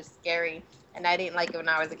CG, but it was scary. And I didn't like it when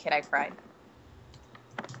I was a kid. I cried.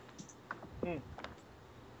 Hmm.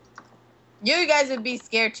 You guys would be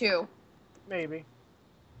scared too. Maybe.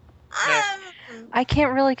 I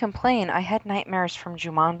can't really complain. I had nightmares from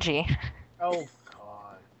Jumanji. Oh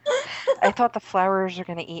God. I thought the flowers were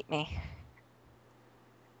going to eat me.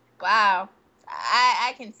 Wow.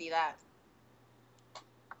 I can see that.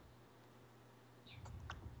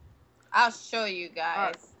 I'll show you guys.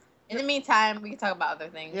 Alright. In the meantime, we can talk about other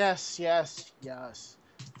things. Yes.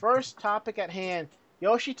 First topic at hand.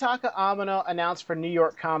 Yoshitaka Amano announced for New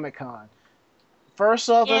York Comic Con. First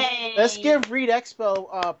off, Yay. let's give Reed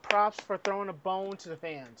Expo props for throwing a bone to the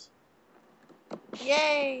fans.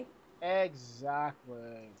 Yay.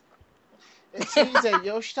 Exactly. It seems that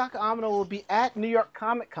Yoshitaka Amano will be at New York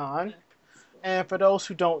Comic Con. And for those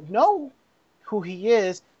who don't know who he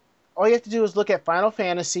is, all you have to do is look at Final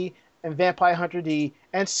Fantasy and Vampire Hunter D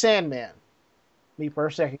and Sandman. Me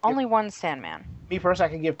personally, Only one Sandman. I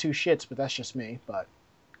can give 2 shits, but that's just me. But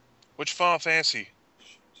Which Final Fantasy?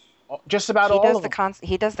 just about He all does of the them.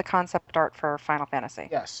 he does the concept art for Final Fantasy.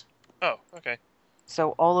 Yes. Oh, okay.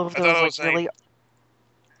 So all of I thought those it like was a- really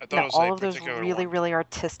I thought no, it was all a of those particular really one. really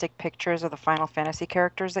artistic pictures of the Final Fantasy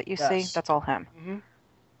characters that you see, Yes. that's all him. Mm-hmm.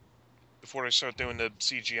 Before they start doing the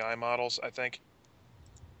CGI models, I think.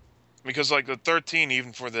 Because like the 13,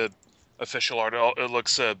 even for the official art, it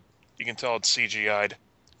looks you can tell it's CGI'd.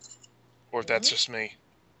 Or if that's just me.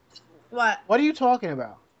 What? What are you talking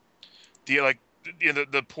about?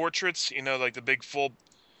 The portraits, like the big full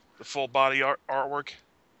body artwork,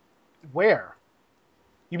 Where?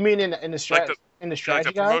 You mean in the like strategy like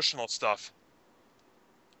the guide? promotional stuff.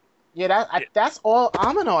 Yeah, that's all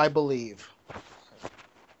Amano, I believe.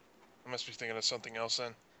 I must be thinking of something else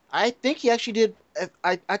then. I think he actually did.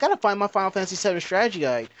 I gotta find my Final Fantasy VII strategy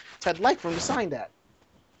guide. So I'd like for him to sign that.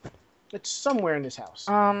 It's somewhere in this house.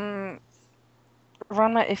 Ranma,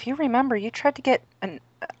 if you remember, you tried to get an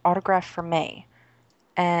autograph for May,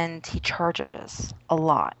 and he charges a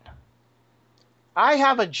lot. I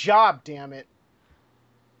have a job, damn it.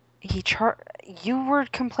 You were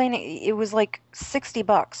complaining it was like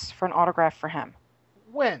 $60 for an autograph for him.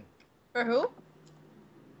 When? For who?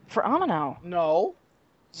 For Amino. No.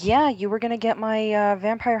 Yeah, you were gonna get my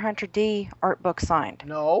Vampire Hunter D art book signed.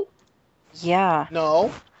 No. Yeah.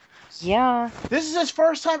 No. Yeah. This is his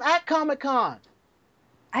first time at Comic-Con.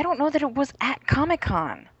 I don't know that it was at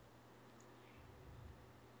Comic-Con.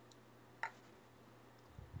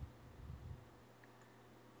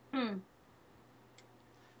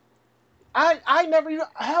 I never even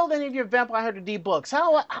held any of your Vampire Hunter D books.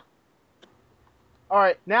 All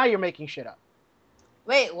right, now you're making shit up.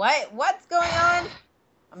 Wait, what? What's going on?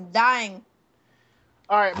 I'm dying.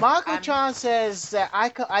 All right, Mako-chan says that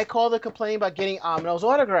I called to complain about getting Amino's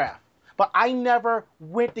autograph, but I never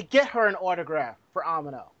went to get her an autograph for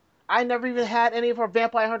Amino. I never even had any of her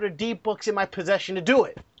Vampire Hunter D books in my possession to do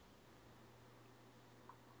it.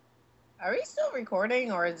 Are we still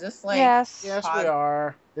recording, or is this like? Yes. Yes, we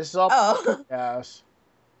are. This is all. Oh. Yes.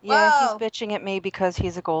 Yeah, Whoa. he's bitching at me because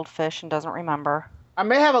he's a goldfish and doesn't remember. I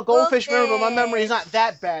may have a goldfish memory, but my memory is not Goldfish.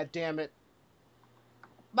 that bad. Damn it.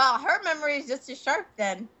 Well, her memory is just as sharp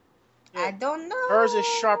then. Yeah. I don't know. Hers is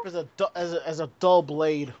sharp as a dull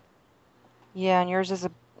blade. Yeah, and yours is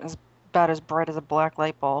about as bright as a black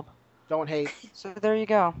light bulb. Don't hate. So there you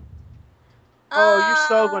go. Oh, you're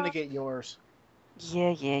so going to get yours.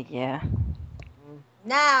 Yeah.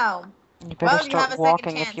 Now. You better Well, you have a start second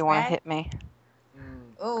walking chance, if you want to right? hit me.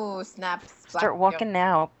 Oh, snap. Start walking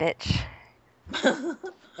now, bitch.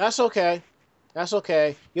 That's okay. That's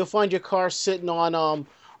okay. You'll find your car sitting on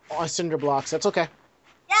cinder blocks. That's okay.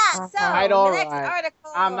 Yeah, so Right, the all next right.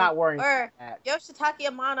 article. I'm not worrying Or about that. Yoshitaka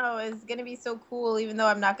Amano is gonna be so cool, even though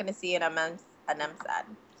I'm not gonna see it. I'm sad.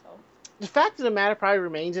 So The fact of the matter probably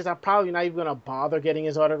remains is I'm probably not even going to bother getting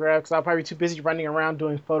his autograph because I'll probably be too busy running around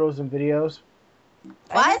doing photos and videos. why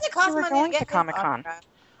I does it didn't cost think you were money going to to get his Comic-Con. autograph?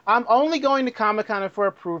 I'm only going to Comic-Con if we're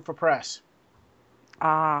approved for press.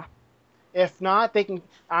 Ah. If not, they can.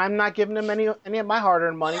 I'm not giving them any of my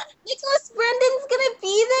hard-earned money. Nicholas Brendan's gonna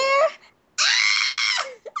be there.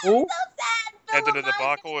 Who? I'm so sad. Phil After the Lamar's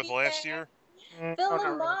debacle gonna of be last there. year. Phil Oh, not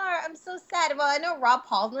really. Lamar, I'm so sad. Well, I know Rob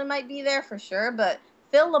Halsman might be there for sure, but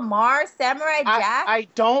Phil Lamar, Samurai Jack, I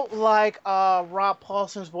don't like Rob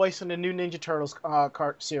Paulson's voice in the new Ninja Turtles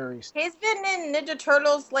cart series. he's been in Ninja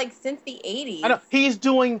Turtles like since the 80s. I know he's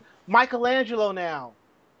doing Michelangelo now.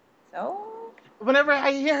 So Whenever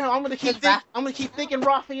I hear him, I'm gonna keep thinking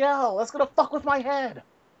Raphael. That's gonna fuck with my head.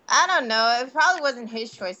 I don't know. It probably wasn't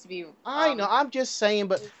his choice to be. I know. I'm just saying,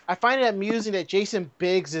 but I find it amusing that Jason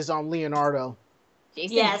Biggs is on Leonardo.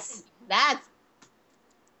 Jason, Yes. that's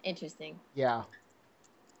interesting. Yeah.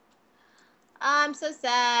 I'm so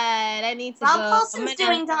sad. I need to Rob go. Paulson's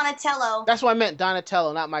doing Donatello. That's what I meant.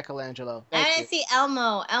 Donatello, not Michelangelo. I Thank want you. to see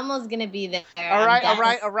Elmo. Elmo's gonna be there. All right, I'm all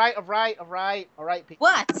right, dead. all right, people.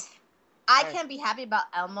 What? I Right. can't be happy about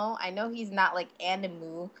Elmo. I know he's not like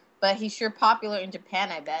Animu, but he's sure popular in Japan,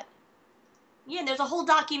 I bet. Yeah, there's a whole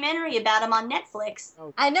documentary about him on Netflix.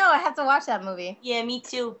 I know, I have to watch that movie. Yeah, me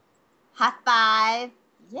too. High five.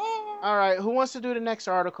 Yeah. All right, who wants to do the next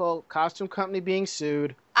article? Costume company being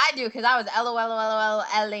sued. I do, because I was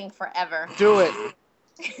LOLing forever. Do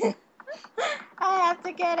it. I have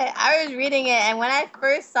to get it. I was reading it, and when I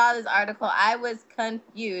first saw this article, I was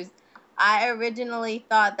confused. I originally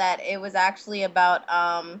thought that it was actually about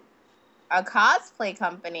a cosplay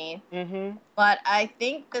company, Mm-hmm. but I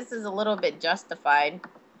think this is a little bit justified.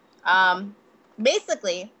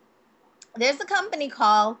 Basically, there's a company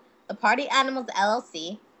called the Party Animals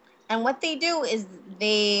LLC, and what they do is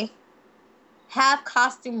they have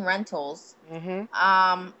costume rentals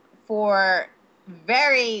Mm-hmm. for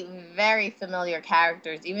very, very familiar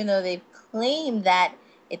characters, even though they've claimed that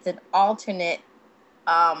it's an alternate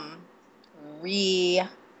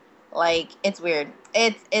it's weird.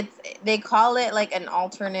 It's they call it like an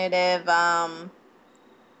alternative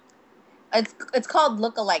it's called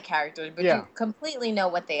look-alike characters, but Yeah. you completely know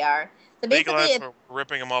what they are. So Legal basically ads for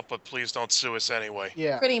ripping them up, but please don't sue us anyway.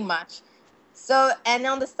 Yeah. pretty much. So, and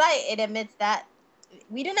on the site, it admits that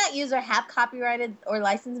we do not use or have copyrighted or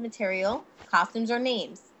licensed material, costumes, or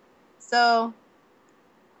names. So,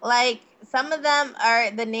 like, some of them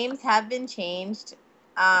the names have been changed.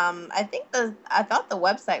 I thought the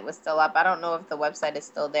website was still up. I don't know if the website is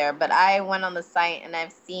still there, but I went on the site and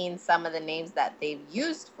I've seen some of the names that they've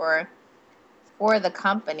used for the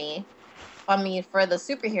company. I mean, for the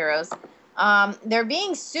superheroes. They're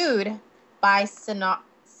being sued by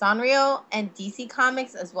Sanrio and DC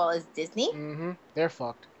Comics as well as Disney. Mm-hmm. They're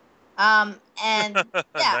fucked. And yeah,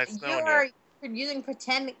 Nice knowing you're using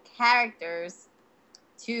pretend characters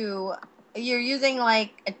you're using you're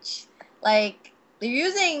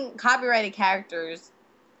using copyrighted characters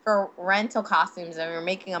for rental costumes and you're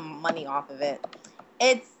making money off of it.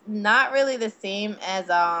 it's not really the same as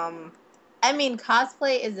I mean,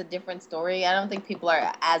 cosplay is a different story. I don't think people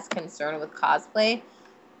are as concerned with cosplay.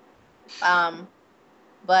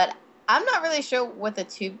 But I'm not really sure what the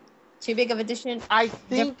too big of a difference I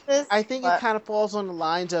think is. it kind of falls on the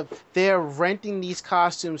lines of they're renting these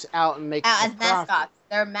costumes out and making as a profit. mascots.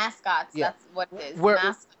 They're mascots. Yeah. That's what it is. Where-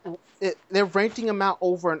 Mascots. They're renting them out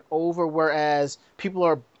over and over, whereas people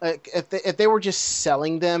are if they were just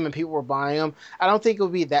selling them and people were buying them, I don't think it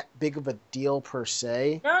would be that big of a deal per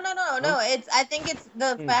se. No. I think it's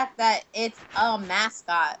the fact that it's a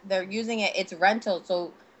mascot. They're using it. It's rental,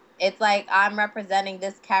 so it's like I'm representing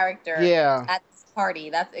this character at this party.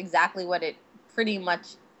 That's exactly what it pretty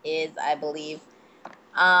much is, I believe.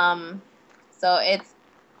 So it's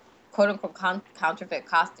quote unquote counterfeit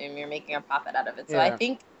costume. You're making a profit out of it. So I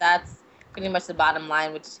think that's pretty much the bottom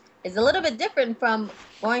line, which is a little bit different from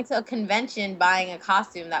going to a convention, buying a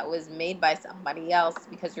costume that was made by somebody else,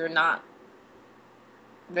 because you're not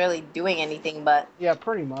really doing anything but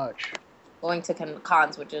pretty much going to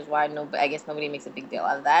cons, which is why I guess nobody makes a big deal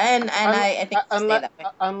out of that. And I think it should stay that way.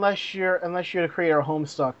 Unless you're the creator of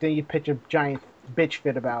Homestuck, then you pitch a giant bitch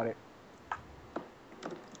fit about it.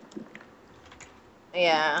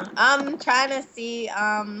 Yeah, I'm trying to see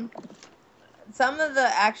some of the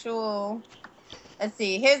actual. Let's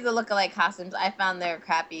see. Here's the lookalike costumes. I found their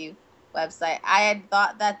crappy website. I had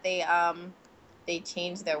thought that they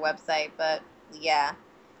changed their website, but yeah.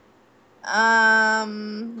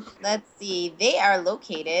 Let's see. They are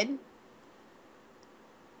located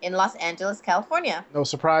in Los Angeles, California. No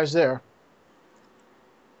surprise there.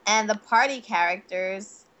 And the party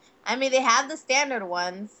characters, I mean, they have the standard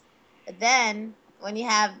ones, but then when you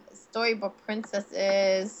have storybook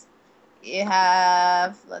princesses, you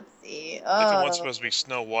have, let's see. I think one's supposed to be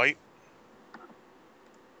Snow White.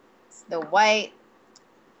 Snow White.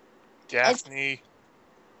 Daphne.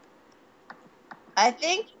 I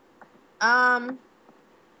think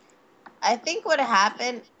what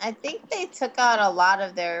happened, I think they took out a lot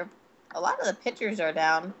of the pictures are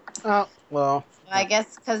down. Oh, well. I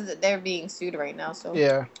guess because they're being sued right now, so.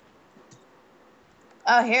 Yeah.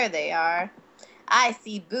 Oh, here they are. I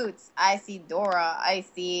see Boots. I see Dora. I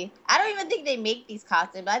don't even think they make these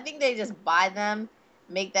costumes. I think they just buy them,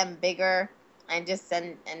 make them bigger, and just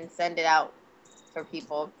send it out for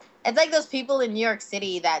people. It's like those people in New York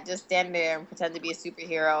City that just stand there and pretend to be a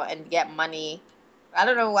superhero and get money. I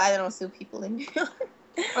don't know why they don't sue people in New York.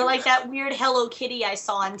 Or like that weird Hello Kitty I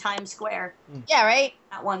saw in Times Square. Yeah, right?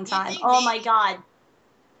 At one time. Oh my god.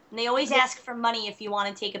 And they always ask for money if you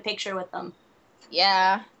want to take a picture with them.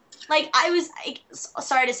 Yeah. Like,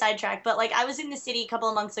 sorry to sidetrack, but like I was in the city a couple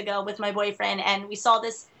of months ago with my boyfriend, and we saw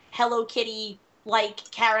this Hello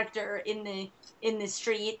Kitty-like character in the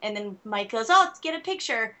street, and then Mike goes, "Oh, let's get a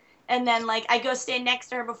picture." And then, like, I go stand next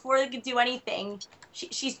to her before they could do anything.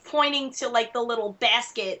 She's pointing to, like, the little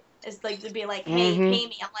basket as, like, to be like, hey, pay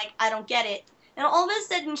me. I'm like, I don't get it. And all of a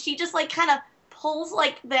sudden, she just, like, kind of pulls,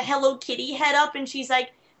 like, the Hello Kitty head up, and she's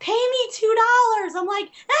like, pay me $2. I'm like,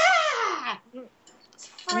 ah! It's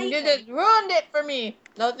frightening. You just ruined it for me.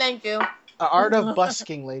 No, thank you. The art of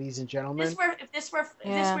busking, ladies and gentlemen. If this were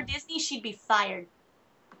Disney, she'd be fired.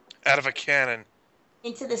 Out of a cannon.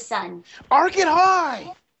 Into the sun. Arc it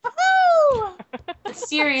high! Woohoo! But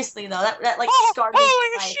seriously though, that like scarred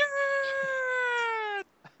Holy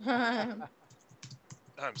me.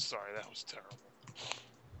 I'm sorry, that was terrible.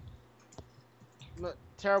 But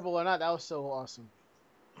terrible or not, that was so awesome.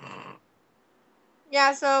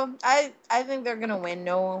 Yeah, so I think they're gonna win.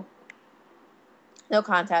 No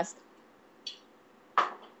contest.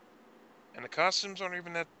 And the costumes aren't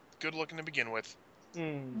even that good looking to begin with.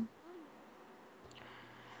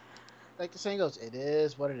 Like the saying goes, it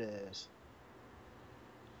is what it is.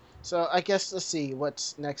 So I guess let's see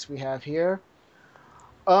what's next we have here.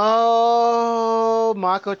 Oh,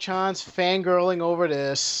 Mako-chan's fangirling over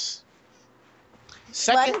this.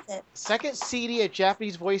 Second CD of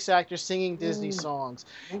Japanese voice actor singing Disney songs.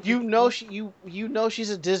 You know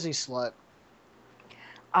she's a Disney slut.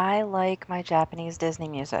 I like my Japanese Disney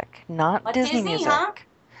music, not What Disney Disney, music. huh?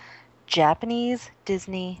 Japanese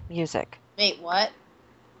Disney music. Wait, what?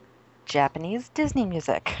 Japanese Disney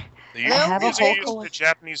music. The I have a usually whole use collection. the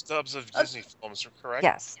Japanese dubs of Disney films, correct?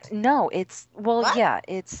 Yes. No, it's What?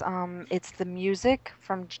 it's the music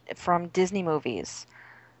from Disney movies.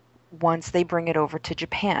 Once they bring it over to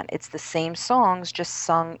Japan, it's the same songs just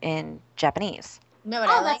sung in Japanese. No, but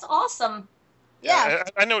I Oh, like. that's awesome. Yeah.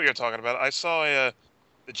 I know what you're talking about. I saw the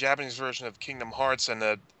Japanese version of Kingdom Hearts and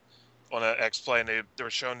on a X-Play, and they were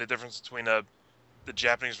showing the difference between the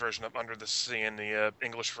Japanese version of Under the Sea and the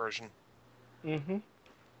English version. Mm-hmm.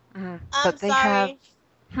 Mhm. I'm But they sorry.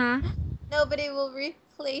 have. Nobody will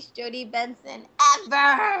replace Jodie Benson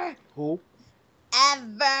ever. Who?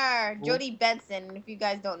 Ever. Who? Jodie Benson. If you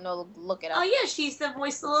guys don't know, look it up. Oh yeah, she's the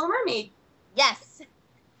voice of the Little Mermaid. Yes.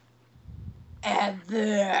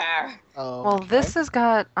 Ever. Oh, Well, okay. this has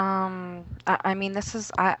got. I mean, this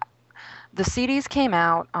is. The CDs came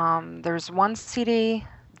out. There's one CD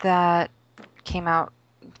that came out,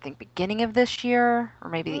 I think, beginning of this year or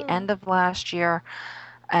maybe the end of last year,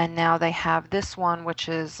 and now they have this one, which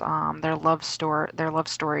is their love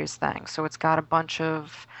stories thing. So it's got a bunch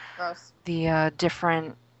of Gross. the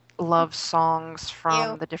different love songs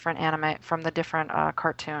from Ew. the different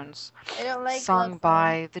cartoons, I don't like sung love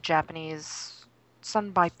by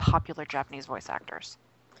sung by popular Japanese voice actors.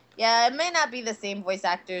 Yeah, it may not be the same voice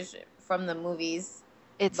actors from the movies.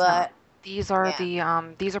 It's but not. These are yeah.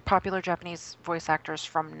 these are popular Japanese voice actors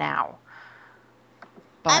from now.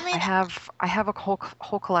 But mean- I have a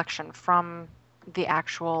whole collection from the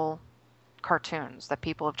actual cartoons that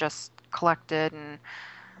people have just collected and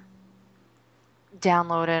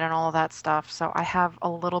downloaded and all of that stuff. So I have a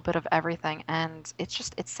little bit of everything, and it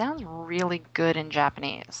sounds really good in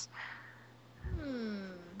Japanese.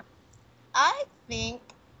 I think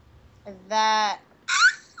that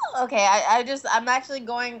okay,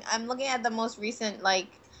 I'm looking at the most recent, like,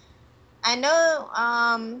 I know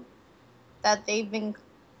that they've been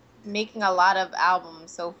making a lot of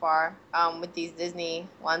albums so far with these Disney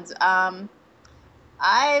ones.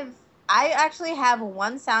 I actually have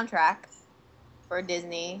one soundtrack for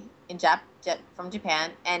Disney in from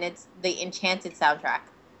Japan, and it's the Enchanted soundtrack.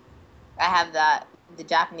 I have the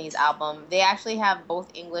Japanese album. They actually have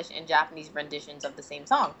both English and Japanese renditions of the same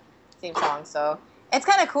song. So it's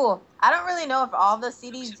kind of cool. I don't really know if all the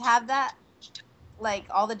CDs have that. Like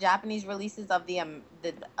all the Japanese releases of the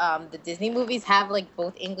Disney movies have like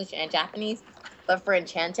both English and Japanese. But for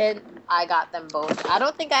Enchanted, I got them both. I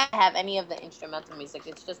don't think I have any of the instrumental music.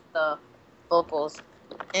 It's just the vocals.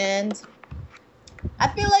 And I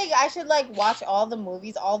feel like I should like watch all the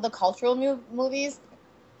movies, all the cultural movies.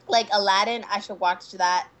 Like Aladdin, I should watch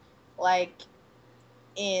that like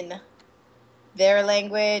in their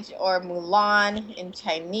language, or Mulan in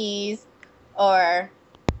Chinese, or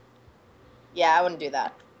yeah, I wouldn't do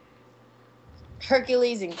that.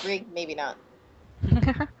 Hercules in Greek, maybe not.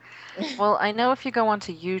 Well, I know if you go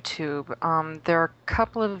onto YouTube, there are a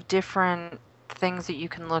couple of different things that you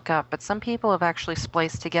can look up, but some people have actually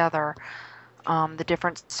spliced together the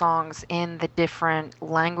different songs in the different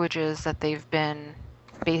languages that they've been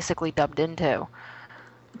basically dubbed into.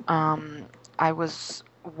 I was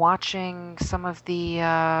watching some of the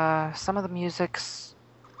music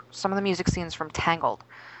scenes from Tangled,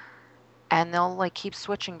 and they'll like keep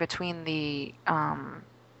switching between the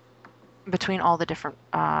between all the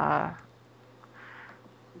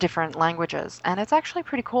different languages, and it's actually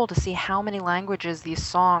pretty cool to see how many languages these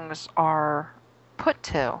songs are put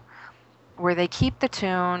to, where they keep the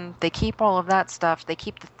tune, they keep all of that stuff, they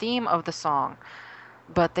keep the theme of the song,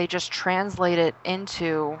 but they just translate it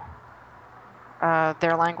into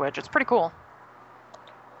their language. It's pretty cool.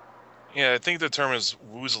 Yeah, I think the term is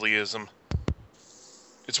woozlyism.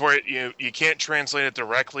 It's where you can't translate it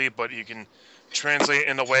directly, but you can translate it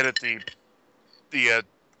in a way that the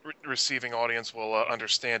receiving audience will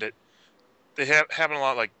understand it. They happen a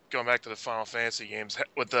lot, like going back to the Final Fantasy games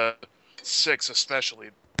with the 6 especially.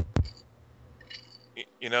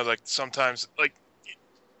 You know, like sometimes, like,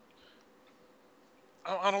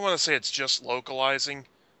 I don't want to say it's just localizing,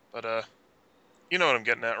 but you know what I'm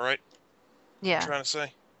getting at, right? Yeah. I'm trying to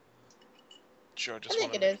say. Sure, I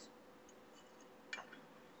think it is.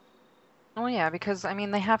 Oh yeah, because I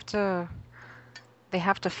mean they have to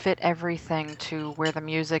fit everything to where the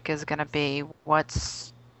music is going to be,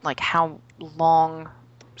 what's like how long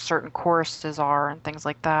certain choruses are and things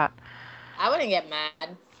like that. I wouldn't get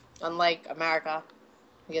mad, unlike America,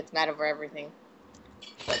 who gets mad over everything.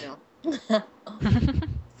 But no.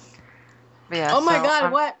 But yeah, Oh my so god,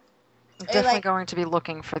 I'm what? definitely going to be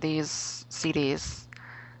looking for these CDs.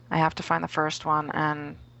 I have to find the first one,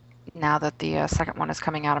 and now that the second one is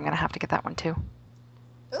coming out, I'm going to have to get that one too.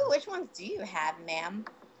 Ooh, which ones do you have, ma'am?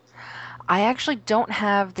 I actually don't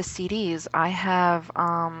have the CDs. I have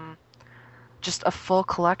just a full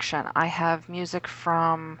collection. I have music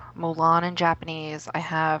from Mulan in Japanese. I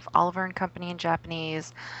have Oliver and Company in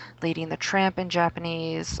Japanese, Lady and the Tramp in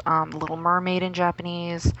Japanese, The Little Mermaid in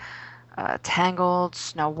Japanese, Tangled,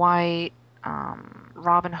 Snow White,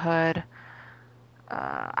 Robin Hood.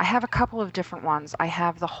 I have a couple of different ones. I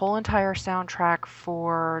have the whole entire soundtrack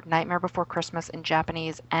for Nightmare Before Christmas in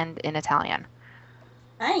Japanese and in Italian.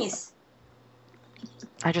 Nice.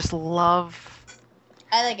 I just love...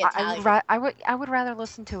 I like Italian. I would rather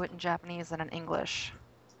listen to it in Japanese than in English.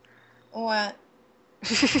 What?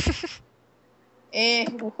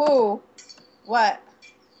 Who? What?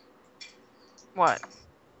 What?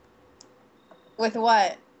 With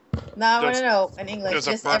what? Now I want to There's- know in English. there's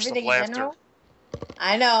a Just burst of everything in laughter. general.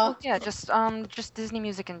 I know. Yeah, just Disney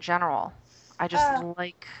music in general. I just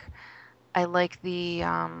I like the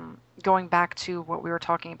going back to what we were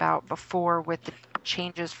talking about before with the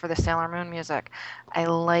changes for the Sailor Moon music. I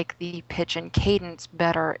like the pitch and cadence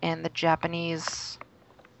better in the Japanese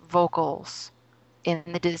vocals in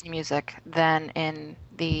the Disney music than in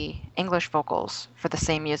the English vocals for the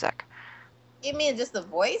same music. You mean just the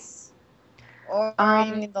voice, or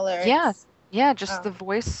you mean the lyrics? Yeah, just Oh. the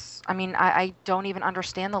voice. I mean, I don't even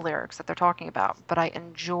understand the lyrics that they're talking about, but I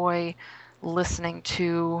enjoy listening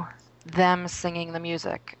to them singing the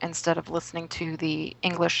music instead of listening to the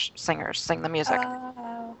English singers sing the music.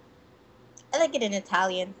 I like it in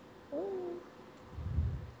Italian. Ooh.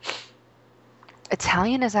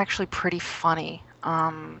 Italian is actually pretty funny.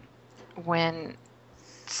 When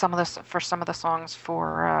some of the songs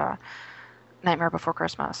for Nightmare Before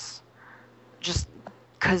Christmas, just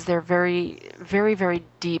because they're very, very, very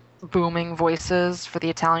deep, booming voices for the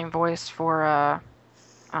Italian voice for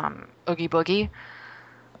Oogie Boogie.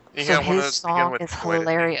 He So had one of his those to begin song with is anyway, didn't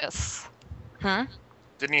he? hilarious. Hmm?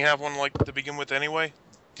 Didn't he have one like to begin with anyway?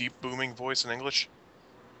 Deep booming voice in English?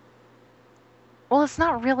 Well, it's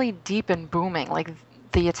not really deep and booming. Like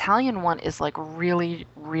the Italian one is like really,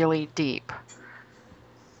 really deep.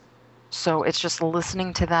 So it's just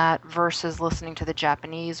listening to that versus listening to the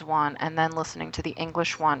Japanese one and then listening to the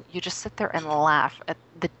English one. You just sit there and laugh at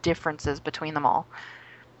the differences between them all.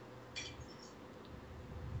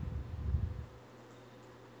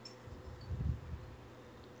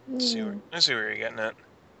 I see where you're getting at.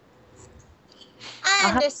 I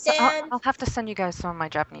I'll understand. I'll have to send you guys some of my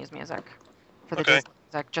Japanese music for the Okay. Disney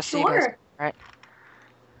music, just so you guys, Sure. right?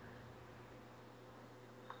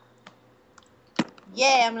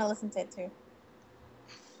 Yeah, I'm gonna listen to it too.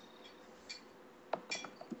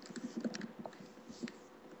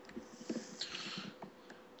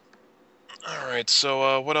 Alright,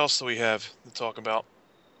 so what else do we have to talk about?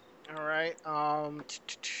 All right.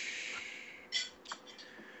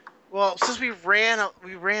 Well, since we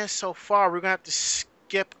ran so far, we're gonna have to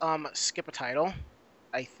skip a title.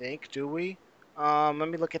 I think. Do we? Let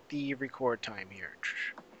me look at the record time here.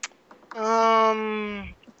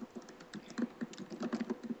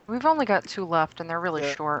 We've only got 2 left, and they're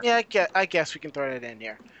really short. Yeah, I guess we can throw that in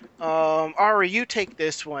here. Ari, you take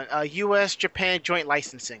this one. U.S.-Japan joint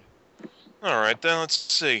licensing. Alright, then let's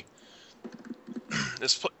see.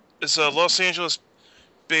 It's a Los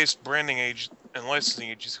Angeles-based branding and licensing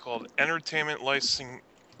agency called Entertainment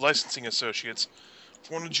Licensing Associates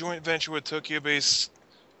formed a joint venture with Tokyo-based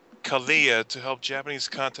Kalia to help Japanese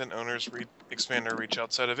content owners expand their reach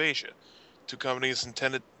outside of Asia. 2 companies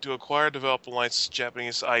intended to acquire, develop, and license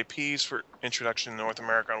Japanese IPs for introduction in North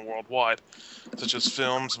America and worldwide, such as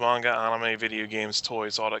films, manga, anime, video games,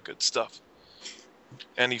 toys, all that good stuff.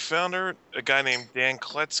 And the founder, a guy named Dan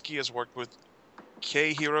Kletsky, has worked with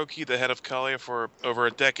Kei Hiroki, the head of Kalia, for over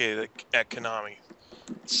a decade at Konami.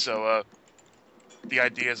 So the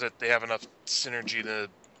idea is that they have enough synergy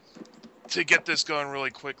to get this going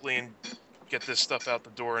really quickly and get this stuff out the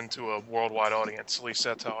door into a worldwide audience. At least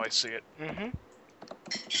that's how I see it. Mm-hmm.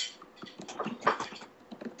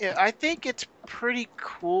 Yeah, I think it's pretty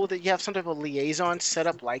cool that you have some type of liaison set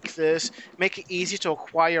up like this. Make it easy to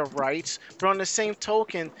acquire rights, but on the same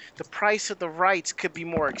token, the price of the rights could be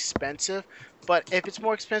more expensive. But if it's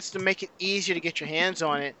more expensive to make it easier to get your hands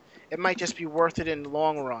on it, it might just be worth it in the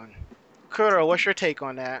long run. Kuro, what's your take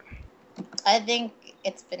on that? I think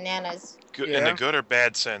it's bananas. Good, Yeah. in the good or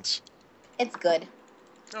bad sense? It's good.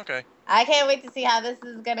 Okay. I can't wait to see how this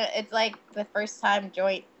is gonna. It's like the first time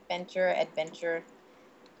joint venture adventure.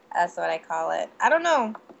 That's what I call it. I don't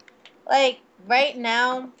know. Like right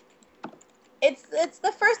now, it's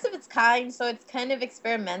the first of its kind, so it's kind of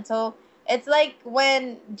experimental. It's like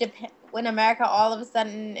when America all of a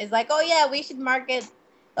sudden is like, oh yeah, we should market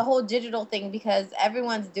the whole digital thing because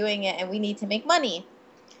everyone's doing it and we need to make money.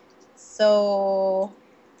 So,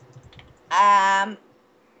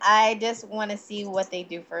 I just want to see what they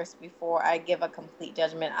do first before I give a complete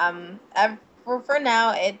judgment. For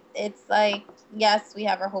now, it's like, yes, we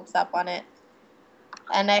have our hopes up on it,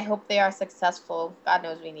 and I hope they are successful. God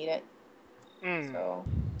knows we need it. So,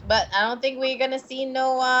 but I don't think we're gonna see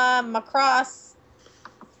no Macross.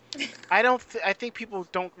 I think people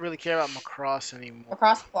don't really care about Macross anymore.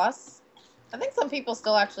 Macross Plus. I think some people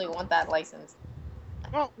still actually want that license.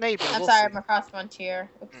 Well, maybe. I'm we'll sorry, see. Macross Frontier.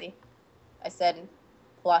 Oopsie. I said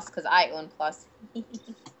Plus because I own Plus.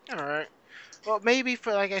 All right. Well, maybe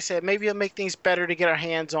for like I said, maybe it'll make things better to get our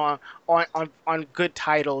hands on good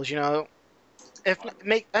titles. You know,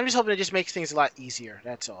 I'm just hoping it just makes things a lot easier.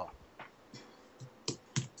 That's all.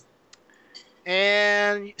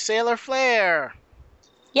 And Sailor Flare,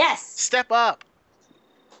 Yes. step up.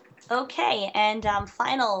 Okay, and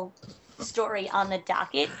final story on the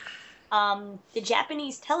docket. The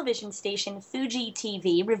Japanese television station Fuji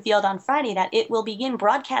TV revealed on Friday that it will begin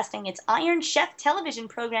broadcasting its Iron Chef television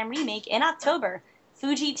program remake in October.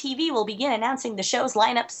 Fuji TV will begin announcing the show's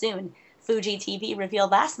lineup soon. Fuji TV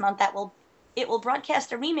revealed last month that it will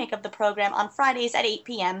broadcast a remake of the program on Fridays at 8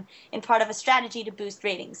 p.m. in part of a strategy to boost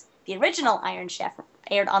ratings. The original Iron Chef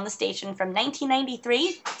aired on the station from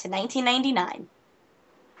 1993 to 1999.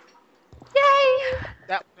 Yay!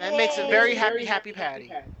 That makes a very happy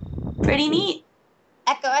Patty. Pretty neat.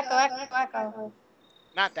 Echo, echo, echo, echo.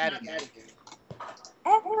 Not that again.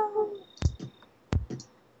 Echo.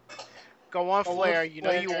 Go on, Flare. You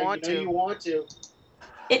know you want to.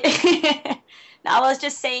 Now, I was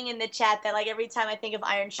just saying in the chat that like every time I think of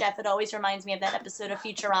Iron Chef, it always reminds me of that episode of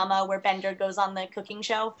Futurama where Bender goes on the cooking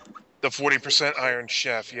show. The 40% Iron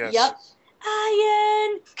Chef, yes. Yep.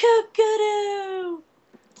 Iron Cookaroo.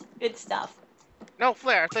 Good stuff. No,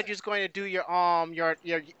 Flare. I thought you was going to do your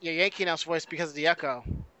Yankee Mouse voice because of the echo.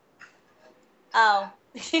 Oh.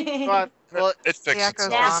 But well, It fixed The echo's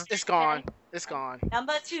itself. gone. it's gone. It's gone.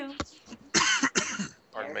 Number 2.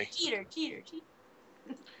 Pardon me. Cheater.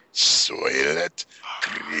 Sweet.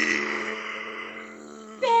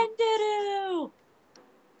 Benderoo.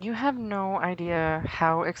 You have no idea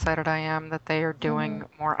how excited I am that they are doing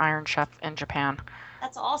more Iron Chef in Japan.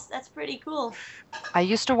 That's awesome. That's pretty cool. I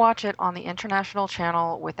used to watch it on the international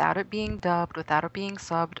channel without it being dubbed, without it being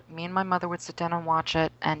subbed. Me and my mother would sit down and watch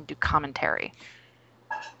it and do commentary.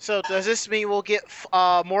 So does this mean we'll get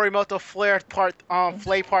Morimoto Flare Part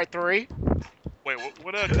 3? Wait,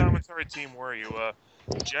 what commentary team were you?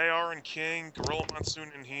 JR and King, Gorilla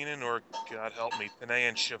Monsoon and Heenan, or God help me, Panay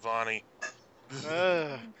and Shivani?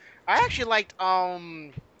 I actually liked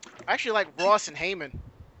Ross and Heyman.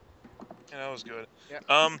 Yeah, that was good.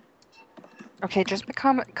 Yeah. Okay, just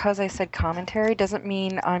because I said commentary doesn't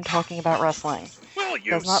mean I'm talking about wrestling. Will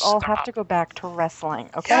you Does not all have stop? to go back to wrestling,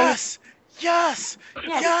 okay? Yes.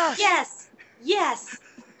 Yes.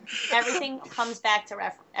 Everything comes back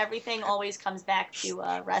to everything always comes back to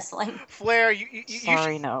wrestling. Flare,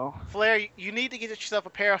 Sorry, no. Flare, you need to get yourself a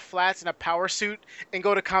pair of flats and a power suit and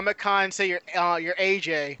go to Comic-Con and say you're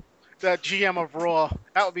AJ, the GM of Raw.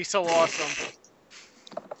 That would be so awesome.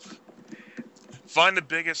 Find the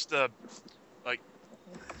biggest,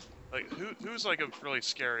 who's like a really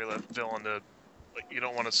scary villain to, like, you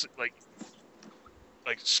don't want to, like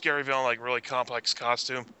scary villain, like really complex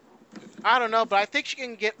costume. I don't know, but I think she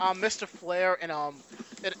can get Mr. Flare and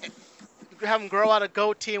have him grow out a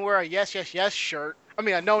goatee and wear a yes shirt. I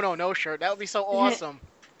mean a no shirt. That would be so awesome.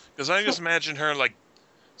 Because I just imagine her like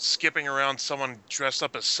skipping around someone dressed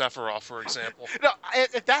up as Sephiroth, for example. No,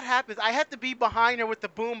 if that happens, I have to be behind her with the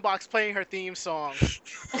boombox playing her theme song.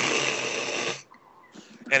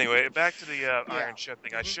 Anyway, back to the Iron Chef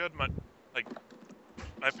thing. I showed my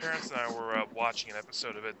parents and I were watching an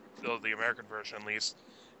episode of it, the American version at least,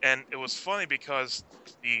 and it was funny because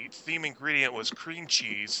the theme ingredient was cream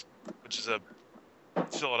cheese, which is a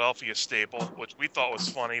Philadelphia staple, which we thought was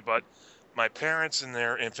funny, but my parents in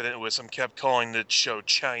their infinite wisdom kept calling the show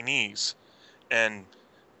Chinese, and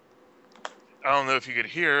I don't know if you could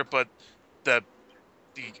hear it, but the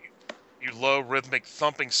low rhythmic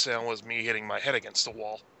thumping sound was me hitting my head against the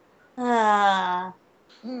wall. Ah.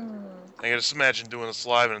 I can just imagine doing this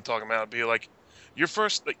live and talking about it. Be like, your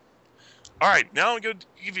first, all right, now I'm going to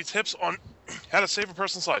give you tips on how to save a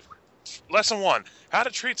person's life. Lesson 1, how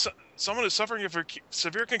to treat someone who's suffering from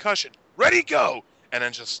severe concussion. Ready, go! And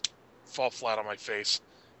then just fall flat on my face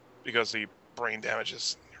because the brain damage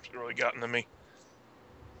has really gotten to me.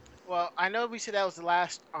 Well, I know we said that was the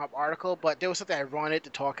last article, but there was something I wanted to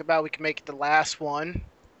talk about. We can make it the last one.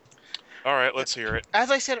 All right, let's hear it. As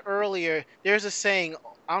I said earlier, there's a saying,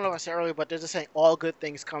 I don't know if I said earlier, but there's a saying, all good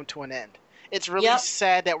things come to an end. It's really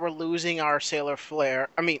sad that we're losing our Sailor Flare.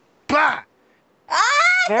 I mean, bah!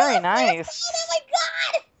 Very nice. Oh my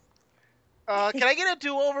god! Can I get a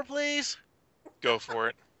do-over, please? Go for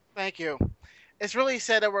it. Thank you. It's really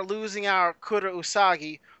sad that we're losing our Kura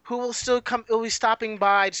Usagi, who will be stopping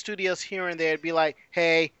by the studios here and there and be like,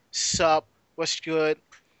 hey, sup, what's good?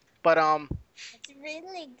 But, It's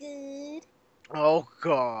really good. oh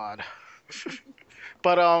god.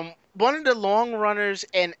 But, one of the long runners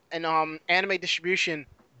in anime distribution,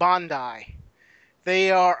 Bandai,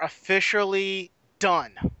 they are officially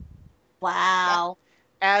done. Wow.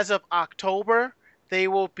 As of October,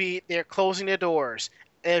 they're closing their doors.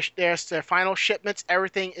 Their final shipments,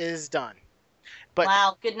 everything is done. But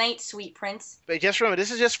Wow. Good night, sweet prince. But just remember,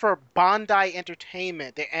 this is just for Bandai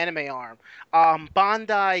Entertainment, their anime arm.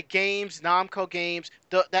 Bandai Games, Namco Games,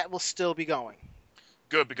 that will still be going.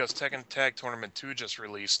 Good, because Tekken Tag Tournament 2 just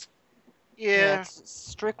released. Yeah. It's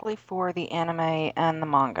strictly for the anime and the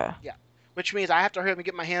manga. Yeah. Which means I have to hurry up and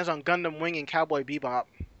get my hands on Gundam Wing and Cowboy Bebop.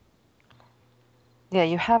 Yeah,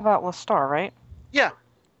 you have Outlaw Star, right? Yeah.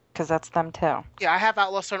 Because that's them too. Yeah, I have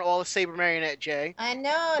Outlaw Star and all the Saber Marionette J. I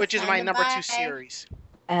know. Which is time my to number buy. 2 series.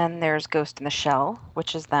 And there's Ghost in the Shell,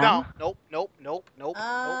 which is them. No. Nope.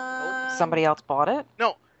 Somebody else bought it?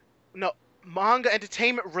 No. Manga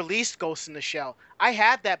Entertainment released Ghost in the Shell. I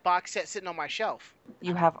have that box set sitting on my shelf.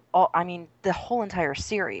 You have the whole entire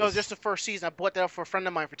series. No, just the first season. I bought that for a friend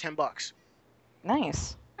of mine for $10.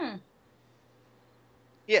 Nice.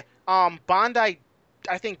 Yeah. Bandai,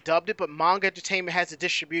 I think, dubbed it, but Manga Entertainment has the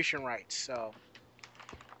distribution rights, so.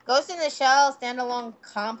 Ghost in the Shell standalone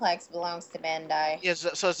complex belongs to Bandai. Yeah,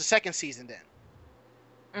 so it's the second season then.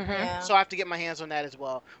 Yeah. So I have to get my hands on that as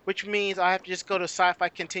well, which means I have to just go to Sci-Fi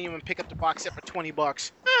Continuum and pick up the box set for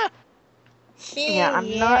 $20. Yeah,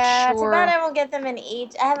 I'm not Too sure. bad I won't get them in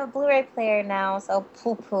each. I have a Blu-ray player now, so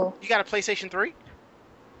poo-poo. You got a PlayStation 3?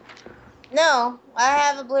 No, I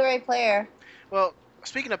have a Blu-ray player. Well,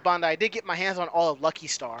 speaking of Bandai, I did get my hands on all of Lucky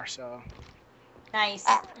Star, so. Nice.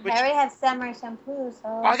 I already have Samurai Shampoo, so.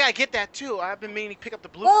 Oh, I gotta get that too. I've been meaning to pick up the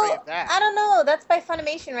Blu-ray of that. I don't know. That's by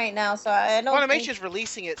Funimation right now, so I don't. Funimation's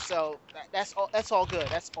releasing it, so that's all. That's all good.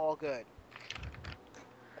 That's all good.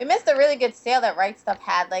 We missed a really good sale that Right Stuff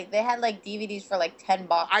had. Like they had like DVDs for like $10.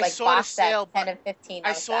 I like saw box the sale, sets, 10 and 15.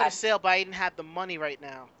 I saw the sale, but I didn't have the money right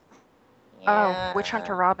now. Oh, Witch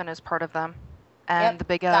Hunter Robin is part of them. And Yep, the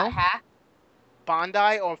Big got O. hacked.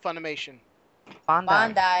 Bandai or Funimation?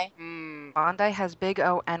 Bandai. Bandai. Bandai has Big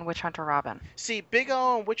O and Witch Hunter Robin. See, Big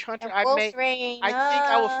O and Witch Hunter, And I Wolf's think Rain,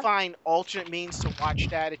 I will find alternate means to watch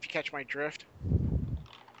that if you catch my drift.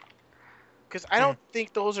 Because I don't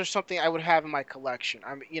think those are something I would have in my collection.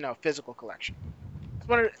 I mean, physical collection.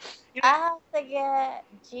 I have to get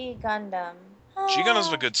G Gundam. G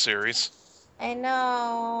Gundam's a good series. I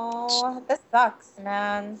know. This sucks,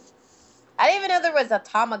 man. I didn't even know there was a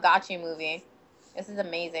Tamagotchi movie. This is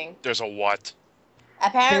amazing. There's a what?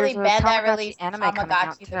 Apparently, There's a Bandai Tamagotchi released anime coming out,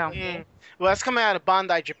 Tamagotchi too. the movie. Well, that's coming out of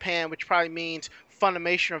Bandai Japan, which probably means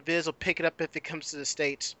Funimation or Viz will pick it up if it comes to the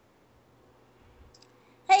States.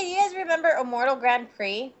 Hey, do you guys remember Immortal Grand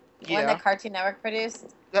Prix? The one Yeah. that Cartoon Network produced?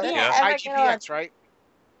 That's Yeah. IGPX, right?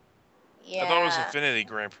 Yeah. I thought it was Infinity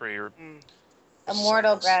Grand Prix. Or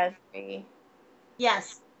Immortal Grand Prix.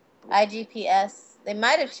 Yes. IGPS. They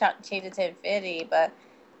might have changed it to Infinity, but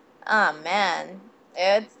oh man,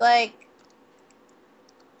 it's like,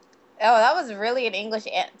 oh, that was really an English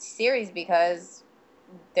series because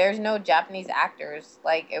there's no Japanese actors.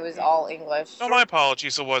 Like it was all English. No, my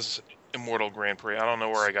apologies. It was Immortal Grand Prix. I don't know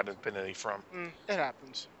where I got Infinity from. It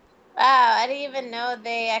happens. Wow, I didn't even know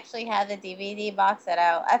they actually had the DVD box set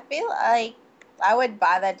out. I feel like I would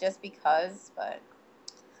buy that just because, but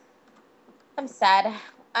I'm sad.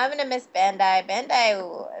 I'm gonna miss Bandai.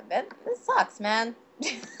 This sucks, man.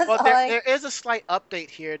 Well, there is a slight update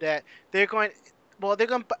here that they're going. Well,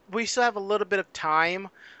 we still have a little bit of time.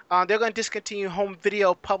 They're going to discontinue home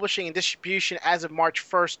video publishing and distribution as of March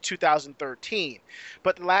 1st, 2013.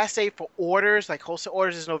 But the last day for orders, like wholesale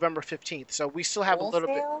orders, is November 15th. So we still have a little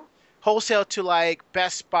bit. Wholesale to like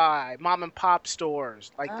Best Buy, mom and pop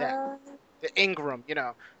stores, like that. The Ingram,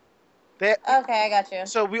 Okay, I got you.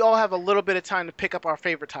 So we all have a little bit of time to pick up our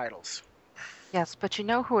favorite titles. Yes, but you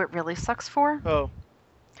know who it really sucks for? Oh.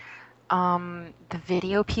 The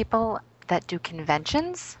video people that do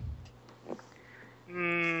conventions.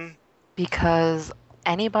 Because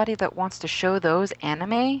anybody that wants to show those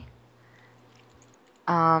anime,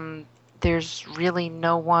 there's really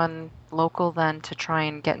no one local then to try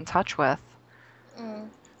and get in touch with.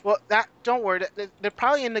 Well, don't worry. They're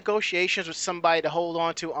probably in negotiations with somebody to hold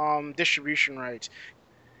on to distribution rights.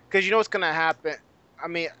 Because you know what's going to happen. I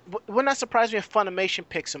mean, wouldn't that surprise me if Funimation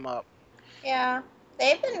picks them up? Yeah,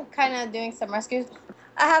 they've been kind of doing some rescues.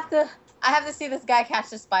 I have to see this guy catch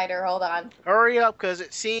the spider. Hold on. Hurry up, because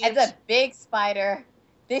it seems... It's a big spider.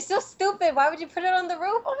 They're so stupid. Why would you put it on the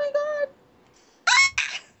roof? Oh my god.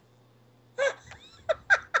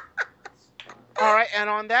 All right, and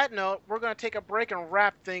on that note, we're going to take a break and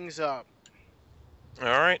wrap things up. All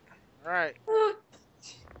right. All right.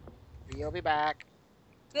 We'll be back.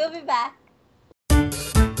 We'll be back.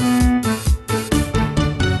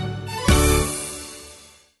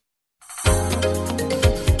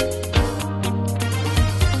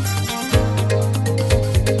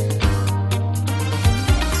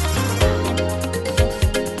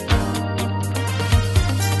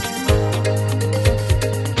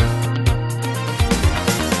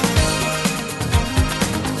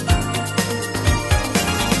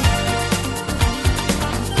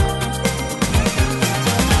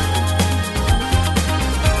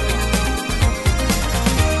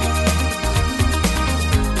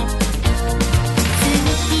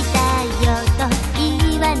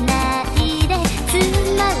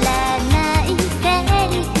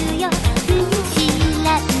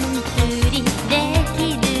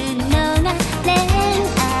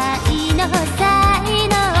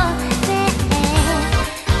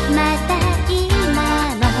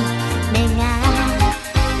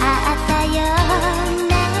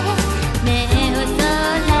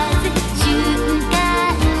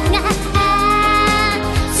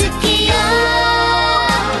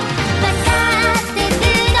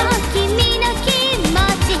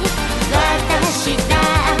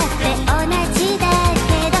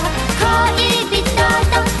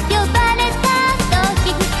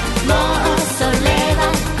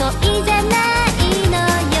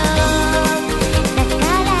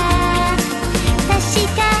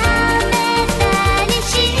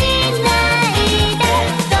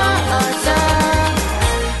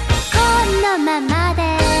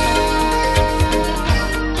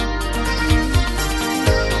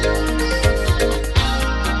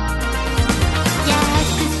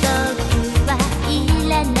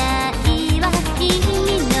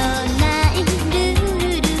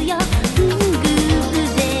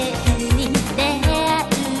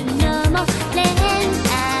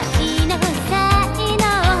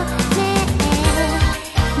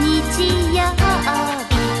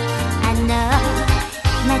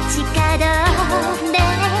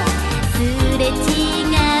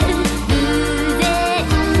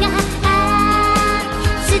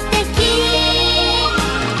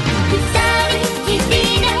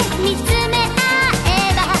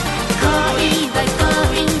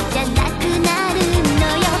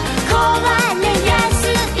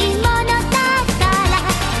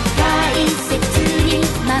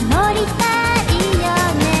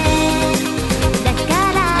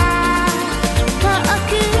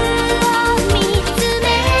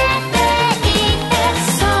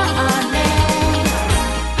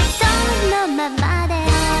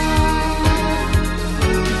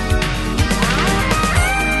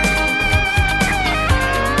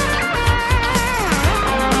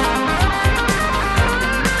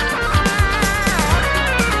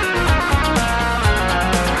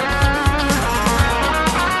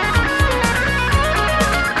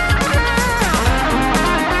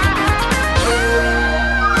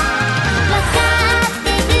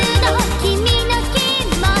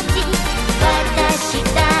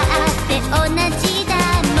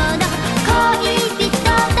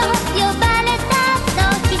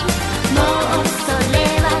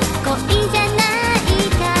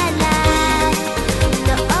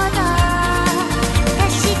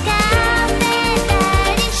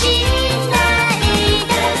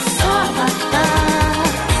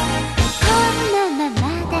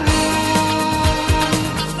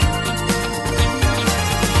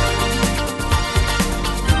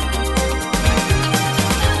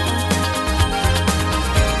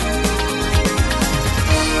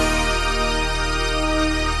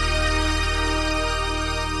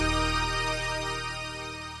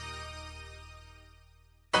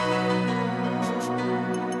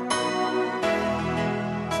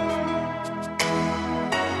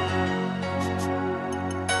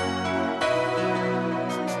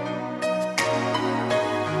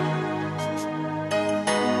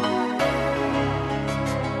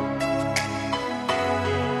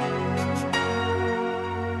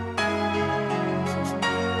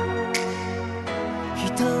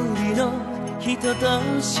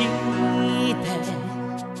 し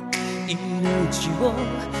て命を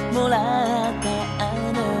もらったあ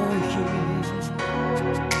の日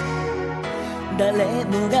誰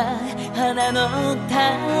もが花の種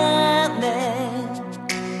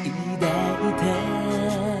抱いて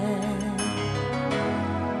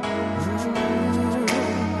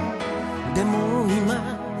でも今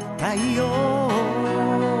太陽の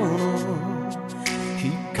光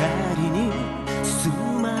に包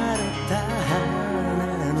まれた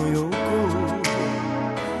花の横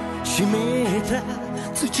湿った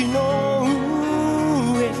土の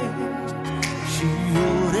上しお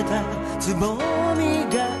れたつぼみ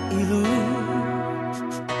がいる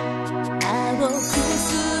青く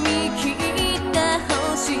澄み切った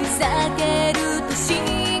星避けると信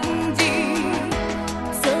じ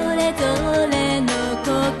それぞれの故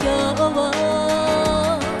郷を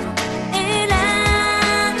選ん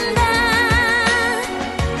だ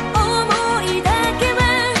想いだけは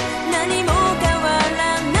何も変わら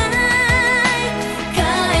ない変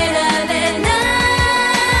えられな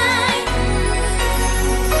い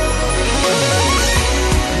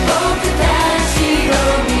僕たちの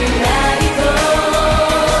未来と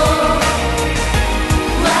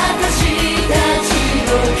私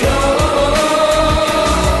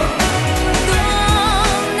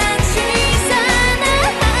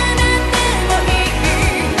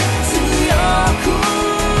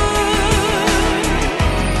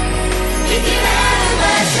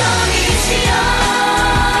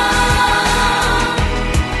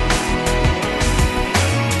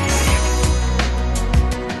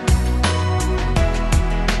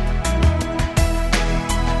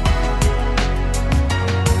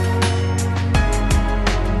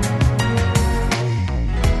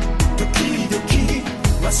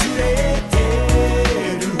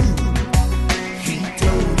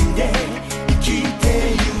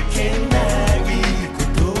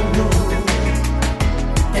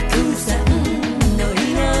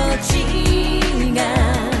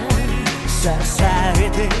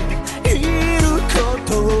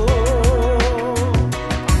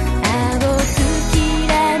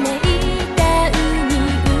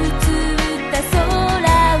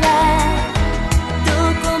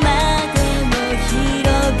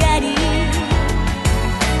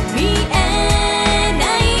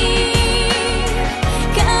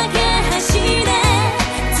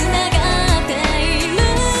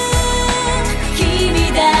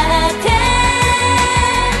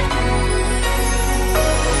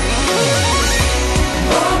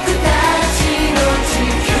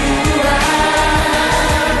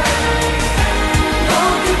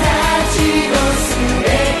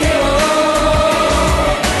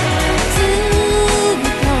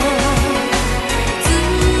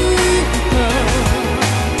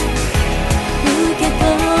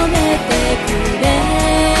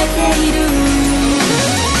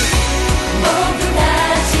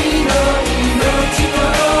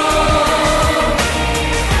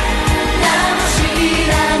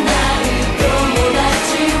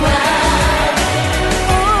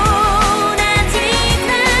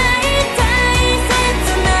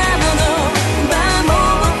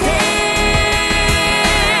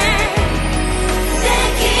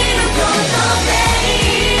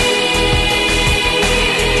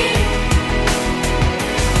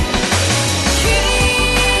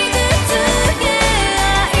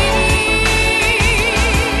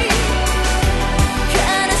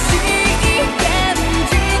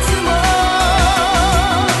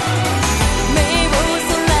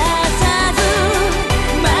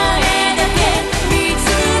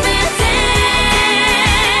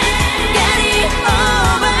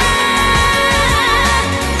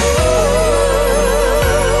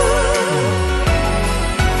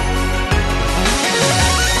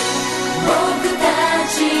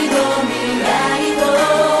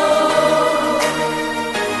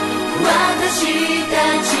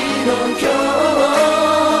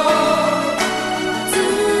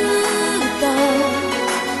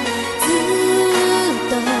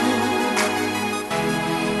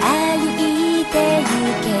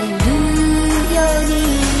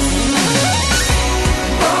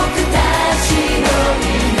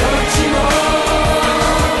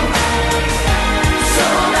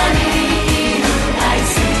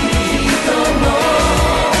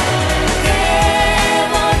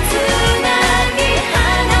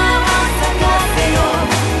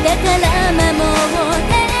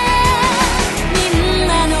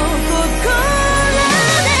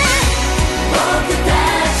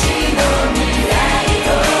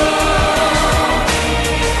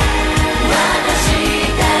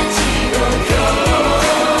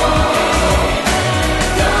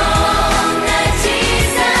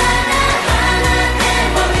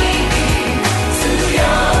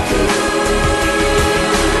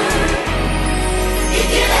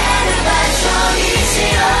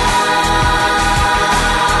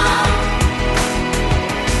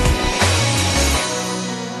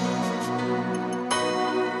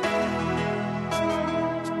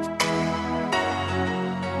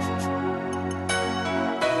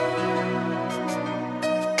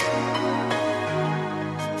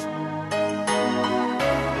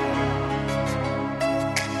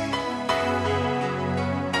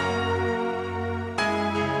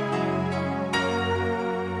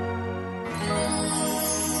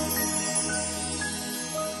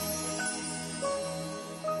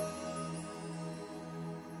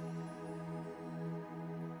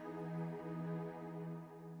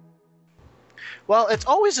Well, it's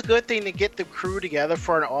always a good thing to get the crew together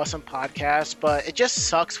for an awesome podcast, but it just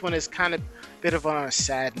sucks when it's kind of a bit of on a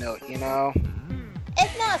sad note, you know?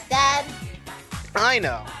 It's not sad. I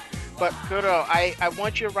know. But, Kuro, I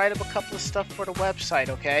want you to write up a couple of stuff for the website,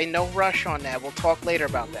 okay? No rush on that. We'll talk later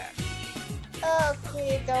about that.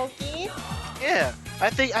 Okay, dokie. Yeah. I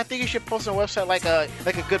think you should post on the website like a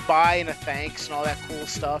goodbye and a thanks and all that cool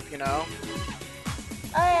stuff, you know?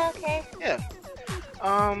 Oh, yeah, okay. Yeah.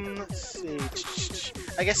 Let's see.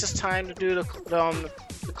 I guess it's time to do the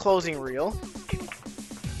closing reel.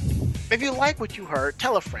 If you like what you heard,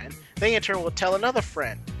 tell a friend. They in turn will tell another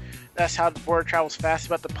friend. That's how the word travels fast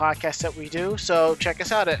about the podcast that we do. So check us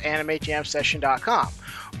out at animejamsession.com.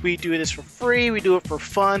 We do this for free. We do it for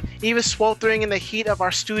fun. Even sweltering in the heat of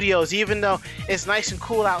our studios, even though it's nice and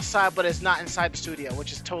cool outside, but it's not inside the studio,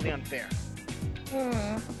 which is totally unfair.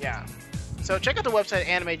 Yeah. So check out the website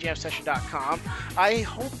at animejamsession.com. I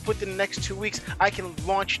hope within the next 2 weeks I can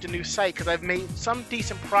launch the new site because I've made some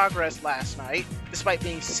decent progress last night, despite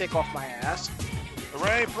being sick off my ass.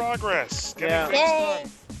 Hooray, progress! Yeah. Yay.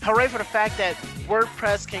 Hooray for the fact that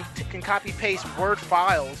WordPress can copy paste Word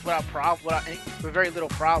files with very little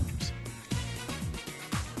problems.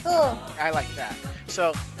 Cool. I like that.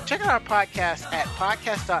 So check out our podcast at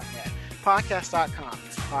podcast.net, podcast.com,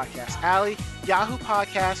 Podcast Alley, Yahoo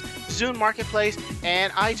Podcast, Zune Marketplace,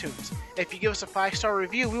 and iTunes. If you give us a 5-star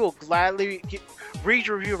review, we will gladly read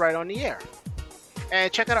your review right on the air.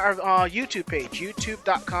 And check out our YouTube page,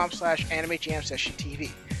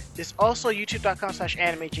 youtube.com/AnimeJamSessionTV. There's also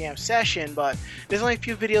youtube.com/AnimeJamSession, but there's only a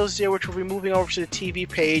few videos there which we'll be moving over to the TV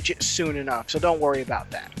page soon enough, so don't worry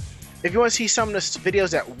about that. If you want to see some of the videos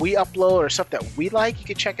that we upload or stuff that we like, you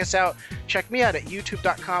can check us out. Check me out at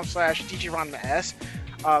youtube.com/DJRonmaS.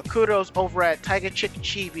 Kudos over at Tiger Chick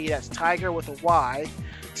Chibi, that's Tiger with a Y.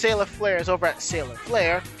 Sailor Flare is over at Sailor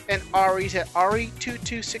Flare, and Ari's at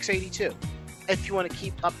Ari22682. If you want to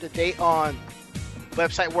keep up to date on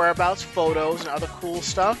website whereabouts, photos, and other cool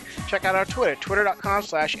stuff, check out our Twitter,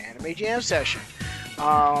 twitter.com/AnimeJamSession.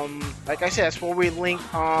 Like I said, that's where we link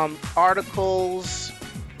articles,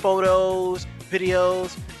 photos,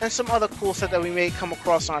 videos, and some other cool stuff that we may come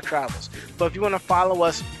across on our travels. But if you want to follow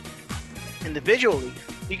us individually,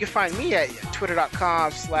 you can find me at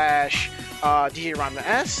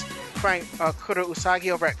twitter.com/DJRonmaS. Find Kuro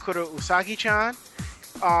Usagi over at Kuro Usagi-chan.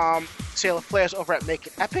 Sailor Flares over at Make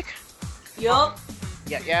It Epic. Yup.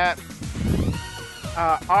 Yeah.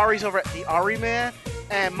 Ari's over at The Ari Man.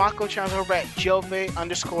 And Mako-chan's over at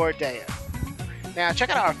Jove_Dea. Now, check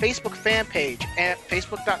out our Facebook fan page at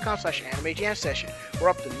facebook.com/AnimeJamSession. We're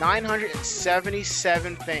up to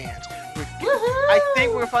 977 fans. I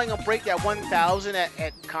think we're finally going to break that 1,000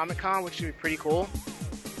 at Comic-Con, which would be pretty cool.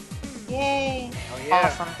 Yay. Hell yeah.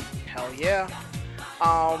 Awesome. Hell yeah.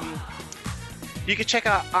 You can check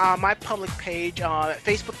out my public page at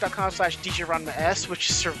facebook.com/DJRonmaS,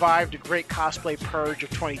 which survived a great cosplay purge of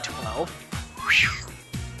 2012.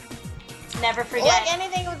 Never forget. Like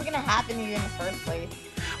anything was gonna happen to you in the first place.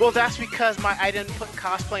 Well, that's because I didn't put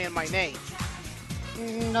cosplay in my name.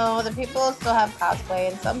 No, the people still have cosplay,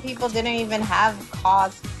 and some people didn't even have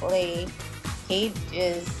cosplay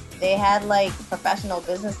pages. They had like professional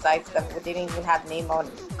business sites that didn't even have name on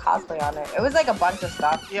cosplay on it. It was like a bunch of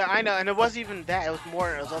stuff. Yeah, I know, and it wasn't even that. It was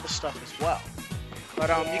other stuff as well. But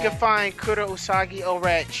Yeah. you can find Kuro Usagi over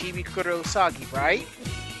at Chibi Kuro Usagi, right?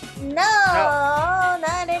 No,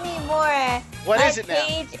 not anymore. What My is it now?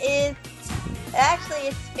 page is actually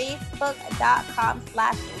it's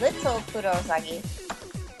facebook.com/littlekurosagi.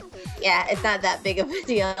 Yeah, it's not that big of a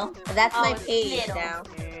deal. That's my Oh, page little. now.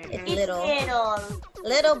 It's It's little. little.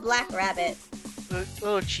 Little black rabbit.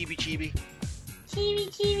 Little Chibi Chibi.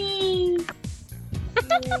 Chibi.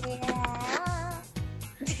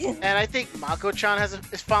 Yeah. And I think Mako-chan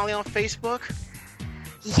is finally on Facebook.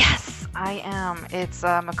 Yes, I am. It's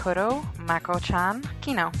Makoto Mako-chan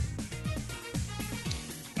Kino.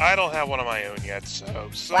 I don't have one of my own yet, so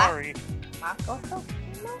sorry. Makoto?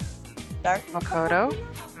 Dark Makoto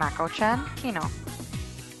Mako-chan Kino.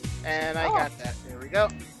 And I got that. There we go.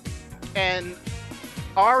 And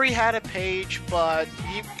Ari had a page, but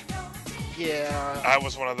yeah. I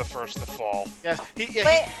was one of the first to fall. Yes.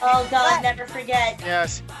 Wait, Oh God, What? never forget.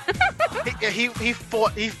 Yes. he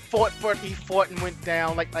fought and went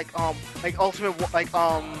down like Ultimate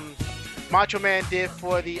Macho Man did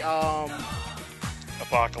for the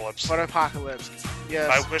Apocalypse. Apocalypse. Yes.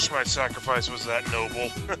 I wish my sacrifice was that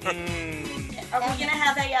noble. Are we gonna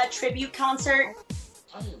have a tribute concert,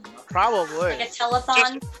 Probably. like a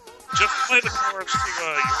telethon? Just play the chorus to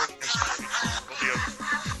your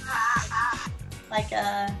Like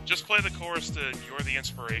Just play the chorus to "You're the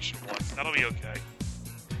Inspiration" once. That'll be okay.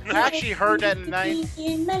 I actually heard that in the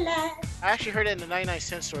in my life. I actually heard it in the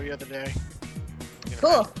 99-cent store the other day.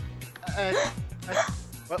 Cool.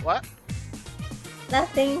 What?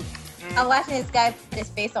 Nothing. I'm watching this guy put his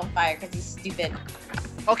face on fire because he's stupid.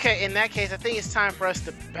 Okay, in that case, I think it's time for us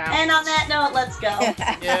to bounce. And on that note, let's go.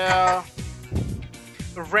 Yeah.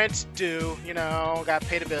 The rent's due, gotta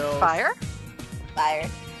pay the bills. Fire? Fire.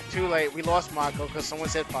 Too late, we lost Mako because someone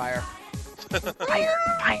said fire. Fire.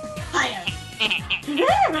 Fire.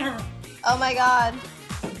 Oh my god.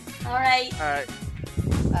 Alright.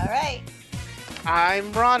 Alright.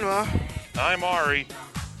 I'm Ranma. I'm Ari.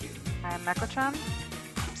 I'm Mako-chan.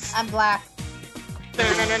 I'm black.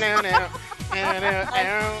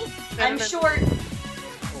 I'm short.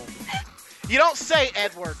 You don't say,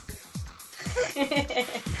 Edward.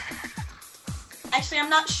 Actually, I'm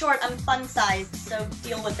not short. I'm fun-sized, so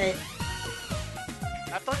deal with it.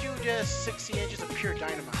 I thought you were just 60 inches of pure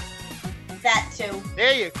dynamite. That too.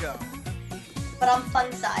 There you go. But I'm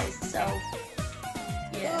fun-sized, so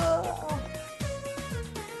yeah.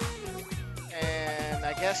 And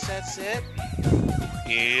I guess that's it.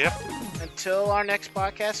 Yep. Until our next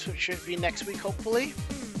podcast, which should be next week, hopefully.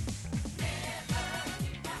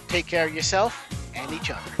 Take care of yourself and each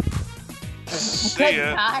other. See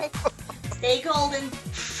ya. Bye. Stay golden.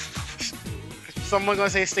 Someone gonna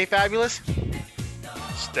say stay fabulous?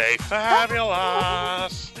 Stay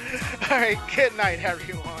fabulous. Alright, good night,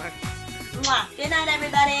 everyone. Mwah. Good night,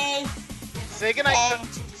 everybody. Say goodnight. Bang.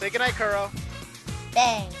 Say goodnight, Kuro.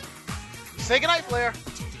 Bang. Say goodnight, Blair.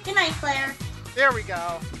 Good night, Claire. There we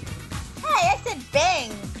go. Hey, I said bang.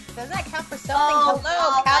 Doesn't that count for something? Oh,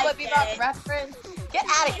 Hello, Cowboy okay. Bebop reference. Get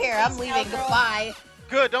out of here. I'm leaving. Goodbye.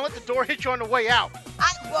 Good, don't let the door hit you on the way out.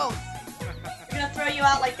 I won't. We're gonna throw you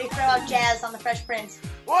out like they throw out Jazz on the Fresh Prince.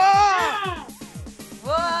 Whoa!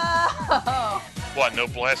 Whoa. What? No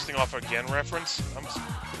blasting off again reference? I'm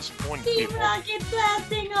disappointed. Team People. Rocket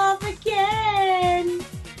blasting off again.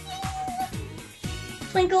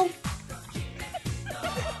 Twinkle.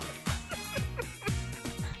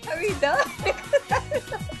 Are we done?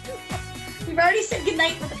 We've already said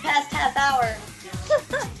goodnight for the past half hour.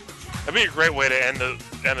 That'd be a great way to end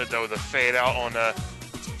it though, with a fade out on look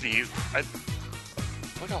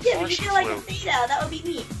how Yeah, far we she could do like flew. a fade out. That would be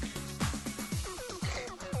neat.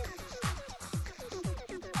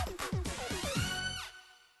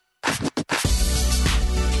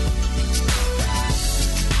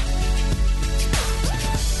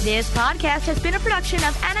 This podcast has been a production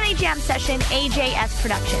of Anime Jam Session AJS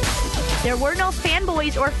Productions. There were no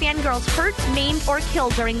fanboys or fangirls hurt, maimed, or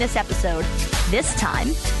killed during this episode. This time.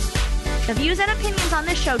 The views and opinions on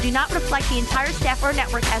this show do not reflect the entire staff or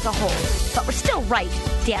network as a whole. But we're still right,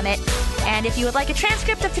 damn it. And if you would like a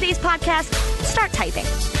transcript of today's podcast, start typing.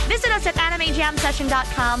 Visit us at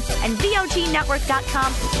animejamsession.com and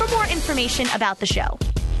vognetwork.com for more information about the show.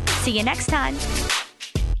 See you next time.